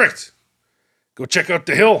 Perfect. Go check out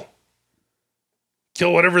the hill.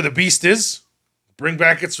 Kill whatever the beast is. Bring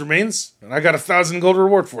back its remains. And I got 1,000 gold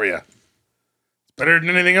reward for you. It's better than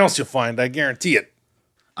anything else you'll find. I guarantee it.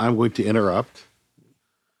 I'm going to interrupt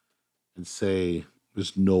and say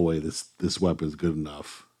there's no way this weapon is good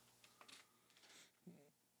enough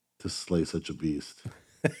to slay such a beast.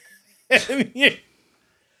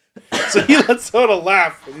 So he lets out a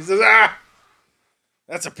laugh. And he says,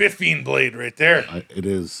 that's a pit fiend blade right there. It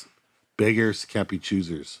is. Beggars can't be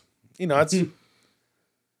choosers. It's...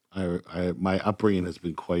 My upbringing has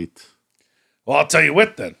been quite... Well, I'll tell you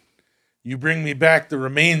what then. You bring me back the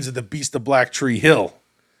remains of the beast of Black Tree Hill,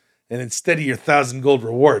 and instead of your 1,000 gold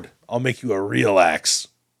reward, I'll make you a real axe.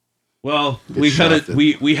 Well, Get we shafted.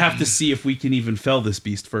 we have to see if we can even fell this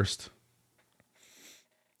beast first.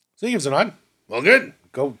 So he gives a nod. Well, good.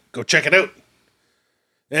 Go check it out.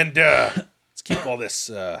 And let's keep all this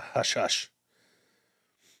hush hush.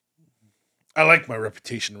 I like my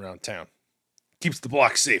reputation around town. Keeps the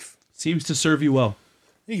block safe. Seems to serve you well.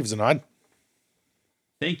 He gives a nod.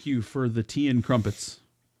 Thank you for the tea and crumpets.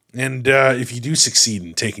 And if you do succeed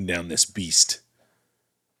in taking down this beast,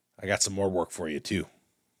 I got some more work for you too.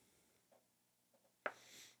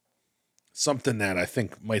 Something that I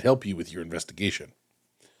think might help you with your investigation.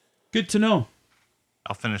 Good to know.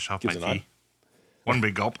 I'll finish off Gives my a nod. tea. One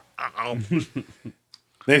big gulp. Uh-oh.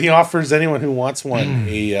 Then he offers anyone who wants one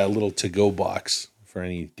a little to-go box for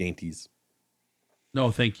any dainties.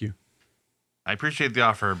 No, thank you. I appreciate the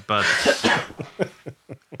offer, but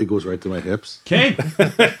It goes right to my hips. Okay.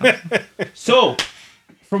 So,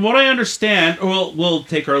 from what I understand, we'll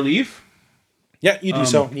take our leave. Yeah, you do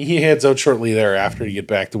so. He heads out shortly thereafter to get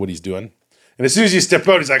back to what he's doing. And as soon as you step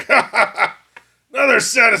out, he's like, ha ha ha! Another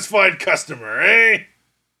satisfied customer, eh?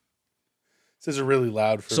 Says it really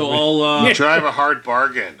loud for So everybody. I'll Drive a hard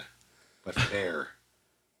bargain, but fair.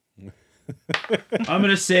 I'm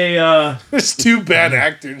gonna say There's two bad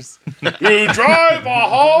actors. You drive a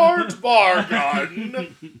hard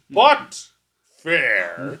bargain, but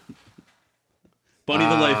fair. Bunny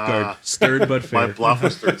the lifeguard, stirred but My fair. bluff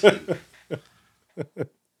was 13.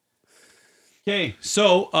 Okay,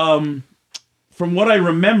 so from what I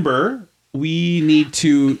remember, we need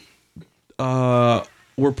to.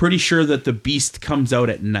 We're pretty sure that the beast comes out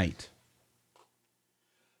at night.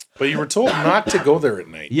 But you were told not to go there at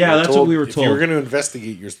night. Yeah, You were that's what we were If you were told. going to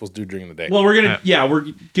investigate, you're supposed to do it during the day. Well, we're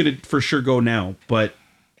gonna for sure go now, but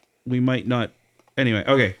we might not. Anyway,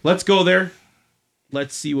 okay, let's go there.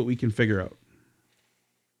 Let's see what we can figure out.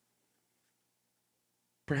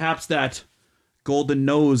 Perhaps that golden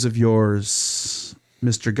nose of yours,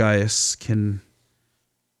 Mr. Gaius, can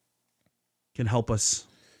help us.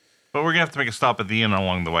 we're gonna have to make a stop at the inn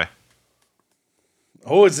along the way.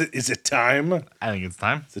 Oh, is it time? I think it's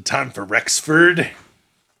time. Is it time for Rexford? I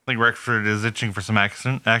think Rexford is itching for some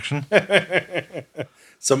action.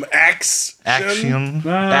 Some action?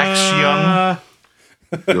 Action.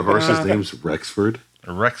 Your horse's name's Rexford.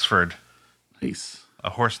 Rexford. Nice.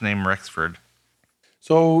 A horse named Rexford.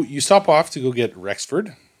 So you stop off to go get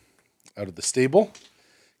Rexford out of the stable.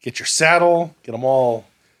 Get your saddle. Get them all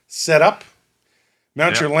set up.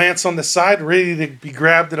 Mount Yep. your lance on the side, ready to be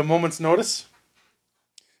grabbed at a moment's notice.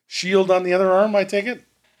 Shield on the other arm, I take it.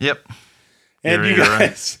 Yep. And You're you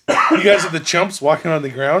right. guys are the chumps walking on the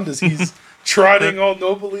ground as he's trotting all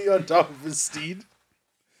nobly on top of his steed.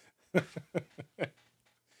 You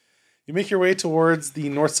make your way towards the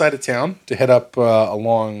north side of town to head up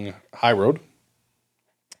along High Road.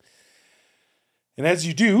 And as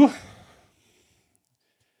you do,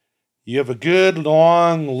 you have a good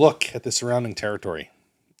long look at the surrounding territory.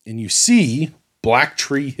 And you see Black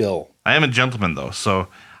Tree Hill. I am a gentleman, though, so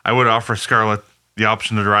I would offer Scarlett the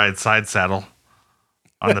option to ride side saddle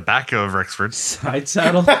on the back of Rexford. Side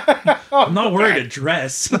saddle. I'm not wearing a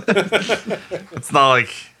dress. It's not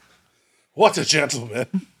like What a gentleman.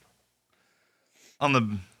 on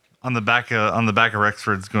the back of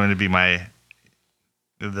Rexford's going to be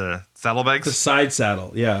the saddlebags. The side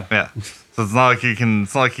saddle. Yeah. Yeah, so it's not like you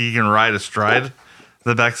can ride astride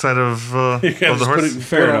the backside of the Just horse.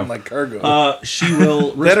 Fair put it on enough. like cargo. She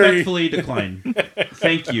will Better- respectfully decline.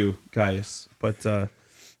 Thank you, Gaius, but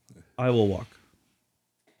I will walk.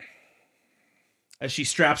 As she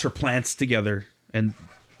straps her plants together and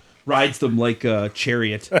rides them like a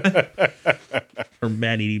chariot. Or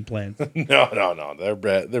man-eating plants. No.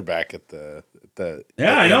 They're back at the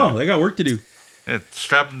Yeah, I know. They got work to do. Yeah,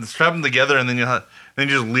 strap them together, and then you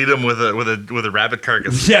just lead them with a rabbit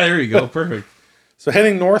carcass. Yeah, there you go. Perfect. So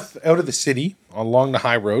heading north out of the city along the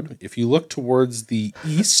high road, if you look towards the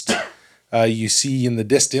east, you see in the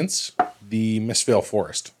distance the Mistvale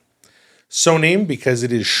Forest. So named because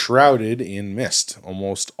it is shrouded in mist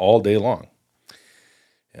almost all day long.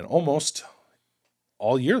 And almost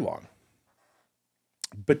all year long.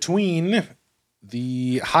 Between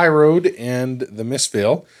the high road and the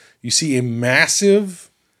Mistvale, you see a massive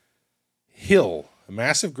hill, a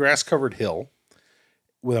massive grass-covered hill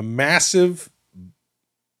with a massive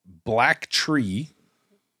black tree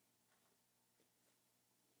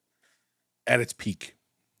at its peak.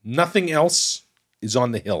 Nothing else is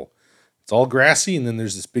on the hill. It's all grassy, and then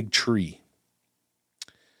there's this big tree.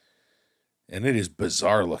 And it is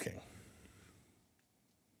bizarre looking.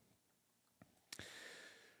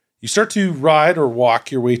 You start to ride or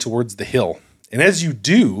walk your way towards the hill. And as you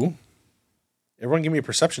do, everyone give me a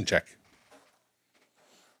perception check.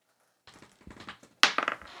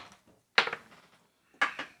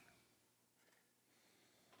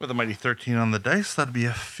 With a mighty 13 on the dice, that'd be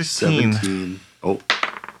a 15. 17. Oh,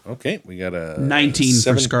 Okay, we got a 19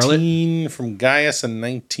 for Scarlet. 17 from Gaius, a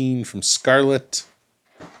 19 from Scarlet,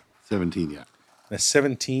 17, yeah. and a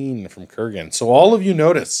 17 from Kurgan. So all of you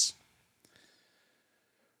notice,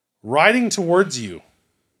 riding towards you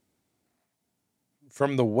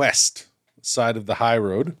from the west side of the high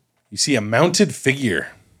road, you see a mounted figure.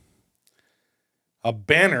 A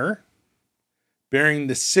banner bearing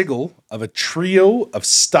the sigil of a trio of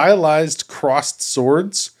stylized crossed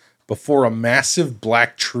swords before a massive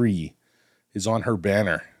black tree is on her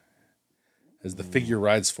banner as the figure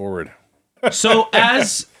rides forward. So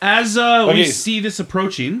as Okay. we see this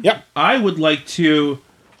approaching, Yep. I would like to,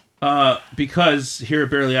 because here at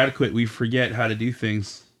Barely Adequate, we forget how to do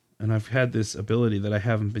things, and I've had this ability that I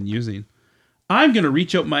haven't been using. I'm going to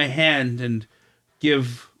reach out my hand and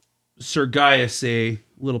give Sir Gaius a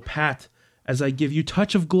little pat as I give you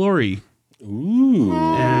Touch of Glory. Ooh.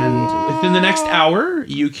 And within the next hour,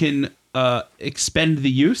 you can expend the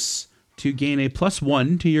use to gain a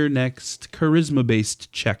 +1 to your next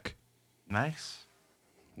charisma-based check. Nice.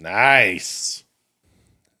 Nice.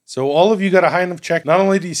 So all of you got a high enough check. Not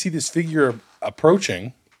only do you see this figure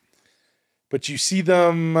approaching, but you see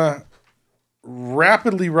them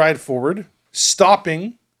rapidly ride forward,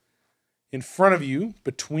 stopping in front of you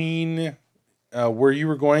between where you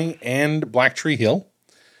were going and Black Tree Hill.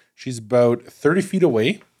 She's about 30 feet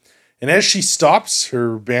away. And as she stops,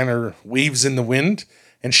 her banner waves in the wind,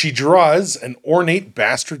 and she draws an ornate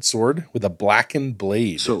bastard sword with a blackened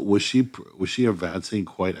blade. So was she advancing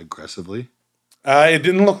quite aggressively? It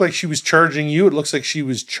didn't look like she was charging you. It looks like she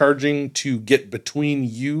was charging to get between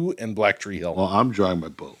you and Black Tree Hill. Well, I'm drawing my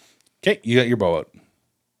bow. Okay, you got your bow out.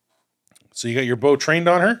 So you got your bow trained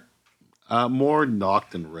on her? More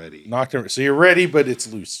knocked and ready. Knocked her. So you're ready, but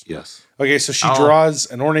it's loose. Yes. Okay, so she draws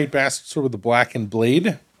an ornate bastard sword with a blackened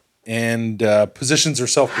blade and positions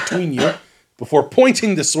herself between you before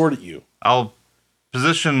pointing the sword at you. I'll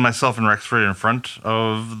position myself and Rexford in front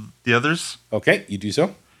of the others, Okay, you do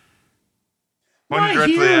so. pointing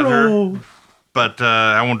directly at her, but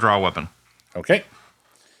I won't draw a weapon. Okay.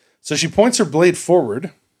 So she points her blade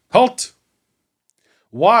forward. Halt!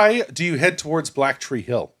 Why do you head towards Black Tree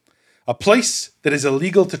Hill? A place that is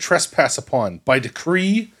illegal to trespass upon by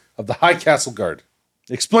decree of the High Castle Guard.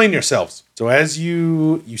 Explain yourselves. So as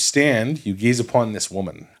you stand, you gaze upon this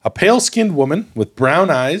woman. A pale-skinned woman with brown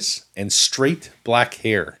eyes and straight black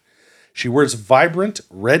hair. She wears vibrant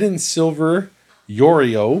red and silver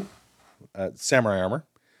Yorio samurai armor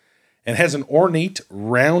and has an ornate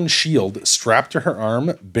round shield strapped to her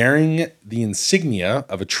arm bearing the insignia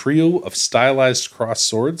of a trio of stylized crossed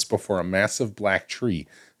swords before a massive black tree.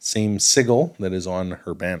 Same sigil that is on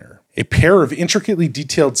her banner. A pair of intricately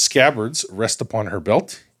detailed scabbards rest upon her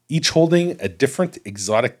belt, each holding a different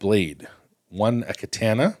exotic blade. One a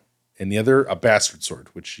katana, and the other a bastard sword,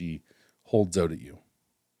 which she holds out at you.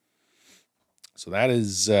 So that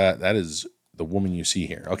is the woman you see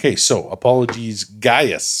here. Okay, so apologies,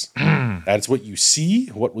 Gaius. That's what you see.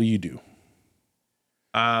 What will you do?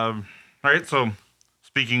 All right, so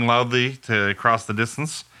speaking loudly to cross the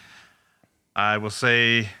distance, I will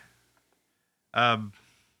say,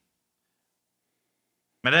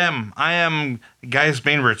 Madame, I am Gaius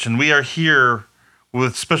Bainbridge, and we are here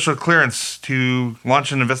with special clearance to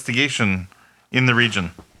launch an investigation in the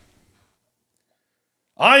region.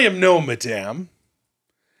 I am no madame.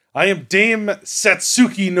 I am Dame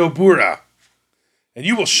Satsuki Nobura, and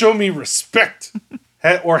you will show me respect.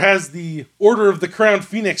 Or has the Order of the Crown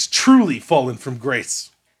Phoenix truly fallen from grace?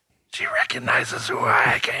 She recognizes who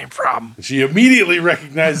I came from. She immediately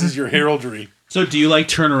recognizes your heraldry. So do you like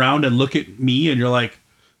turn around and look at me and you're like,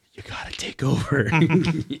 you gotta take over?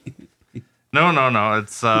 No.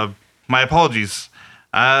 It's my apologies.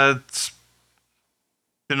 It's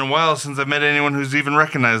been a while since I've met anyone who's even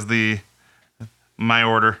recognized my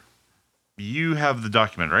order. You have the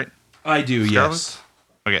document, right? I do, Scarlet? yes.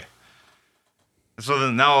 Okay. So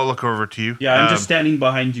then now I'll look over to you. Yeah, I'm just standing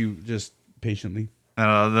behind you, just patiently. Then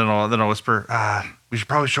I'll whisper. We should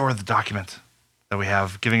probably show her the document that we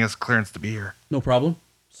have, giving us clearance to be here. No problem.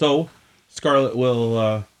 So Scarlet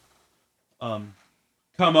will come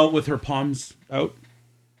out with her palms out.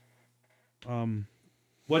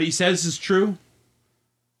 What he says is true.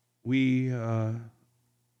 We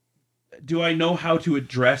do I know how to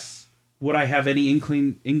address? Would I have any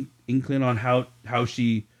inkling on how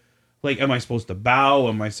she, like, am I supposed to bow?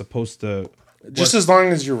 Am I supposed to? Just as long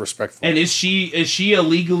as you're respectful. And is she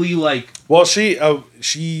illegally like? Well,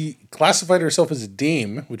 she classified herself as a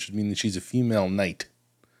dame, which would mean that she's a female knight.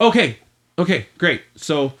 Okay, great.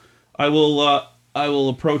 So I will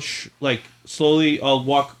approach like slowly. I'll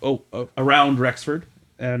walk around Rexford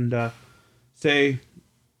and say,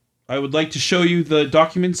 I would like to show you the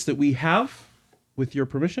documents that we have, with your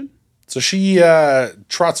permission. So she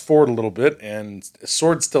trots forward a little bit, and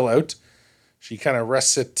sword still out. She kind of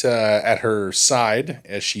rests it at her side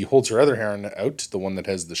as she holds her other hand out, the one that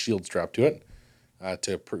has the shield strapped to it,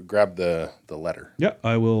 to grab the letter. Yeah,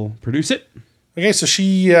 I will produce it. Okay, so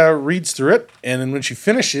she reads through it, and then when she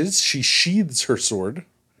finishes, she sheathes her sword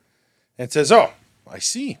and says, "Oh, I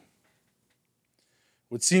see.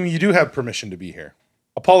 Would seem you do have permission to be here.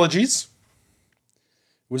 Apologies.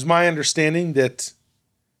 It was my understanding that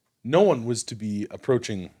no one was to be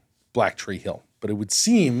approaching Black Tree Hill, but it would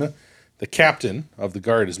seem the captain of the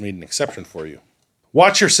guard has made an exception for you.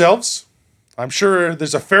 Watch yourselves. I'm sure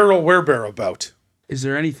there's a feral werebear about." Is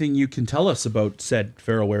there anything you can tell us about said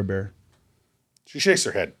feral werebear? She shakes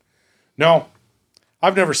her head. "No,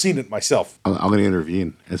 I've never seen it myself." I'm going to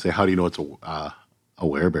intervene and say, how do you know it's a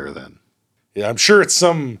werebear then? Yeah, I'm sure it's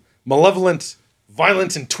some malevolent,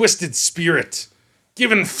 violent, and twisted spirit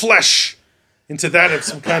given flesh into that of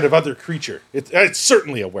some kind of other creature. It's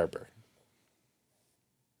certainly a werebear.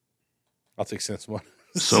 I'll take sense one.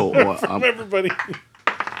 So From everybody.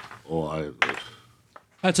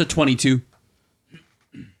 That's a 22.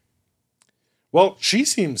 Well, she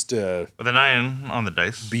seems to With a 9 on the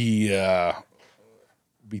dice. be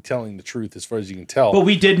telling the truth as far as you can tell. But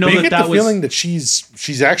we did know But you that get that the was feeling that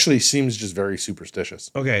she's actually seems just very superstitious.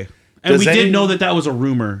 okay. And Does we did any- know that was a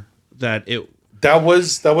rumor that it. That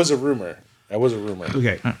was a rumor. That was a rumor.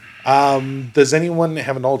 Okay. Does anyone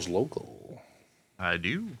have a knowledge local? I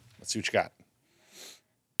do. Let's see what you got.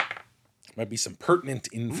 Might be some pertinent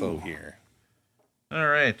info here. All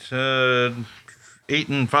right. 8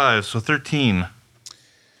 and 5, so 13.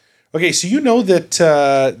 Okay, so you know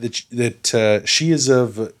that she is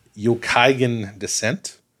of Yokaigan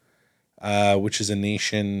descent, which is a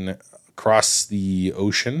nation across the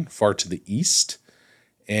ocean, far to the east,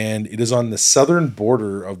 and it is on the southern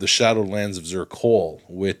border of the Shadowlands of Zerkol,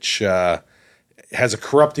 which has a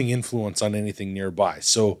corrupting influence on anything nearby.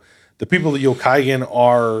 So the people of Yokaigan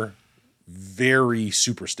are very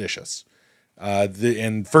superstitious.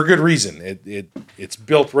 And for good reason. It's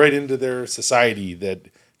built right into their society that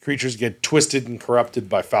creatures get twisted and corrupted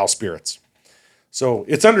by foul spirits. So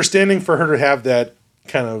it's understanding for her to have that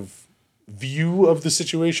kind of view of the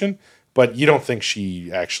situation, but you don't think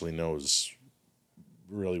she actually knows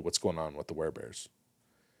really what's going on with the werebears.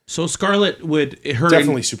 So Scarlet would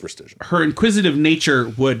Definitely superstition. her inquisitive nature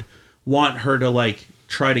would want her to like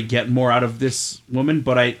try to get more out of this woman,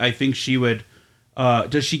 but I think she would.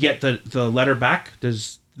 Does she get the letter back?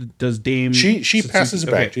 Does Dame She passes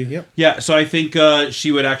it back to you. Yep. Yeah, so I think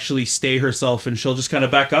she would actually stay herself, and she'll just kind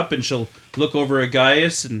of back up, and she'll look over at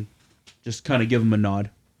Gaius and just kind of give him a nod.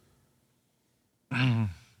 All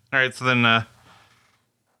right, so then I'll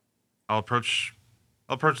approach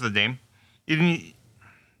the dame. In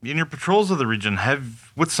your patrols of the region,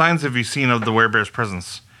 what signs have you seen of the werebear's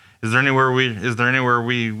presence? Is there anywhere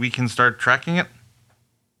we can start tracking it?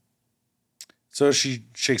 So she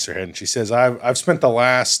shakes her head and she says, I've spent the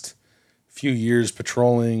last few years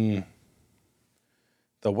patrolling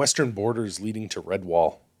the western borders leading to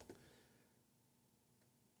Redwall.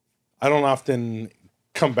 I don't often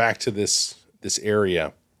come back to this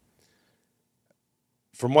area.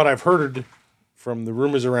 From what I've heard, from the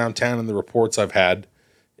rumors around town and the reports I've had,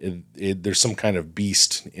 there's some kind of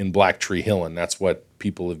beast in Black Tree Hill, and that's what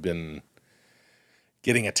people have been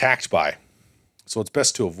getting attacked by. So it's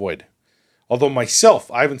best to avoid. Although myself,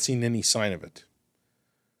 I haven't seen any sign of it.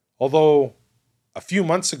 Although a few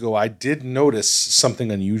months ago, I did notice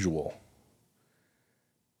something unusual.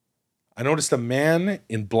 I noticed a man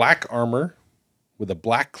in black armor with a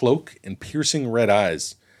black cloak and piercing red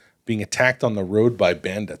eyes being attacked on the road by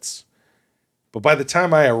bandits. But by the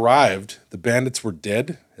time I arrived, the bandits were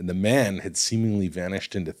dead and the man had seemingly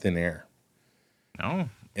vanished into thin air. Oh.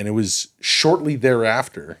 And it was shortly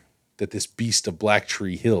thereafter that this beast of Black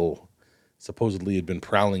Tree Hill supposedly had been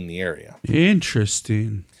prowling the area.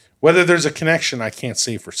 Interesting. Whether there's a connection, I can't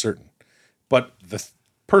say for certain. But the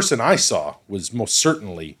person I saw was most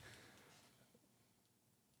certainly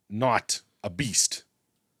not a beast.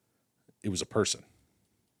 It was a person.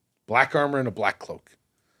 Black armor and a black cloak.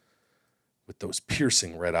 With those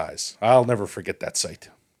piercing red eyes. I'll never forget that sight.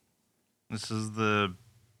 This is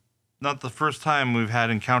not the first time we've had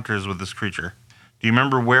encounters with this creature. Do you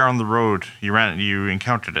remember where on the road you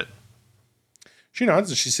encountered it? She nods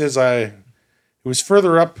and she says, it was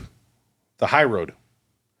further up the high road,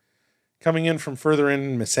 coming in from further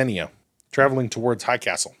in Messenia, traveling towards High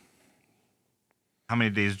Castle. How many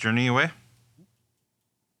days' journey away?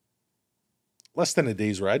 Less than a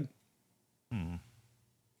day's ride.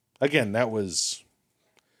 Again, that was,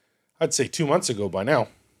 I'd say 2 months ago by now.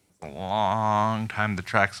 A long time to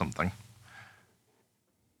track something.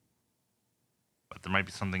 But there might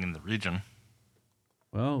be something in the region.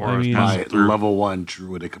 Well, Or I it's mean, My level 1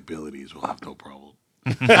 druidic abilities will have no problem.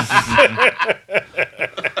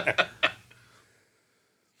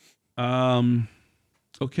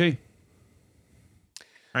 okay.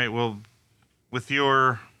 All right, well, with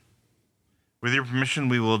your permission,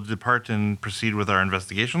 we will depart and proceed with our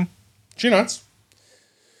investigation. She nods.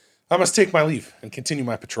 I must take my leave and continue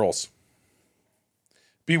my patrols.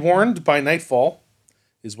 Be warned, by nightfall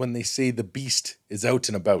is when they say the beast is out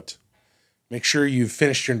and about. Make sure you've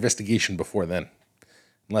finished your investigation before then,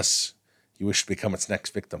 unless you wish to become its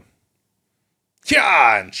next victim.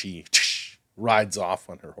 Yeah, and she rides off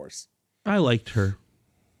on her horse. I liked her.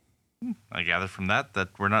 I gather from that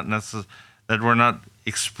we're not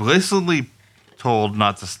explicitly told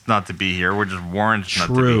not to be here. We're just warned not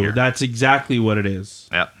to be True. here. That's exactly what it is.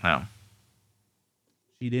 Yeah, no.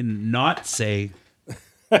 She didn't not say.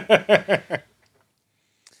 Her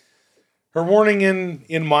warning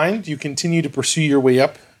in mind, you continue to pursue your way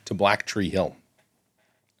up to Black Tree Hill.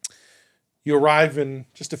 You arrive in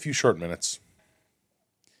just a few short minutes.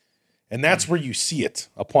 And that's where you see it.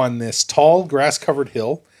 Upon this tall, grass-covered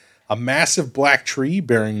hill, a massive black tree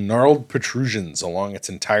bearing gnarled protrusions along its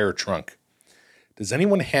entire trunk. Does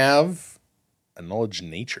anyone have a knowledge of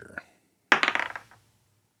nature?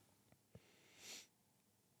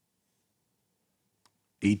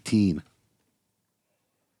 $18.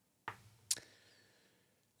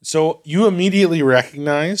 So you immediately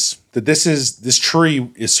recognize that this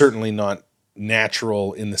tree is certainly not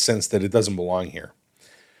natural in the sense that it doesn't belong here.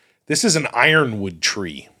 This is an ironwood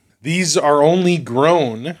tree. These are only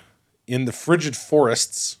grown in the frigid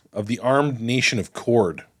forests of the armed nation of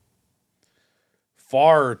Cord,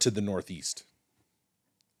 far to the northeast,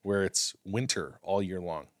 where it's winter all year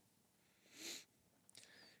long.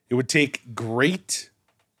 It would take great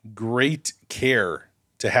care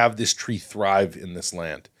to have this tree thrive in this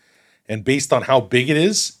land. And based on how big it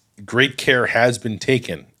is, great care has been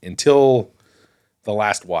taken until the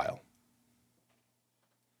last while.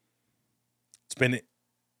 It's been...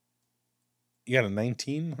 You got a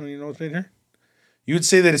 19 on your notes right here? You would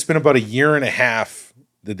say that it's been about a year and a half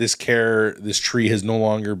that this tree has no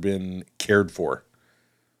longer been cared for.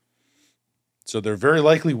 So there very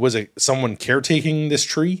likely was someone caretaking this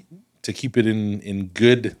tree to keep it in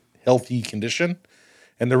good, healthy condition.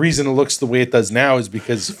 And the reason it looks the way it does now is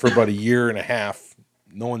because for about a year and a half,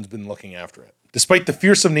 no one's been looking after it. Despite the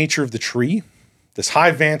fearsome nature of the tree, this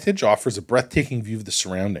high vantage offers a breathtaking view of the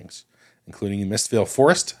surroundings, including Mistvale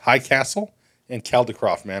Forest, High Castle, and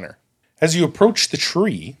Caldecroft Manor. As you approach the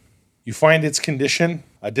tree, you find its condition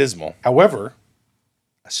dismal. However,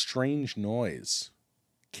 a strange noise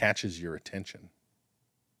catches your attention.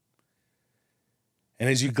 And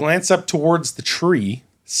as you glance up towards the tree,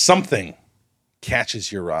 something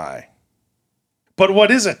catches your eye. But what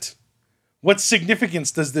is it? What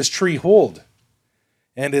significance does this tree hold?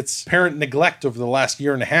 And its apparent neglect over the last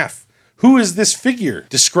year and a half. Who is this figure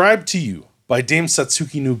described to you by Dame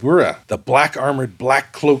Satsuki Nobura, the black-armored,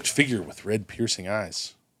 black-cloaked figure with red piercing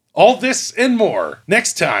eyes? All this and more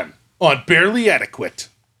next time on Barely Adequate,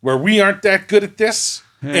 where we aren't that good at this,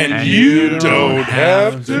 and you don't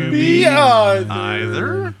have to be either.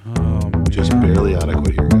 Either? Oh, Just barely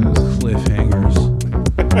adequate here, guys. cliffhangers.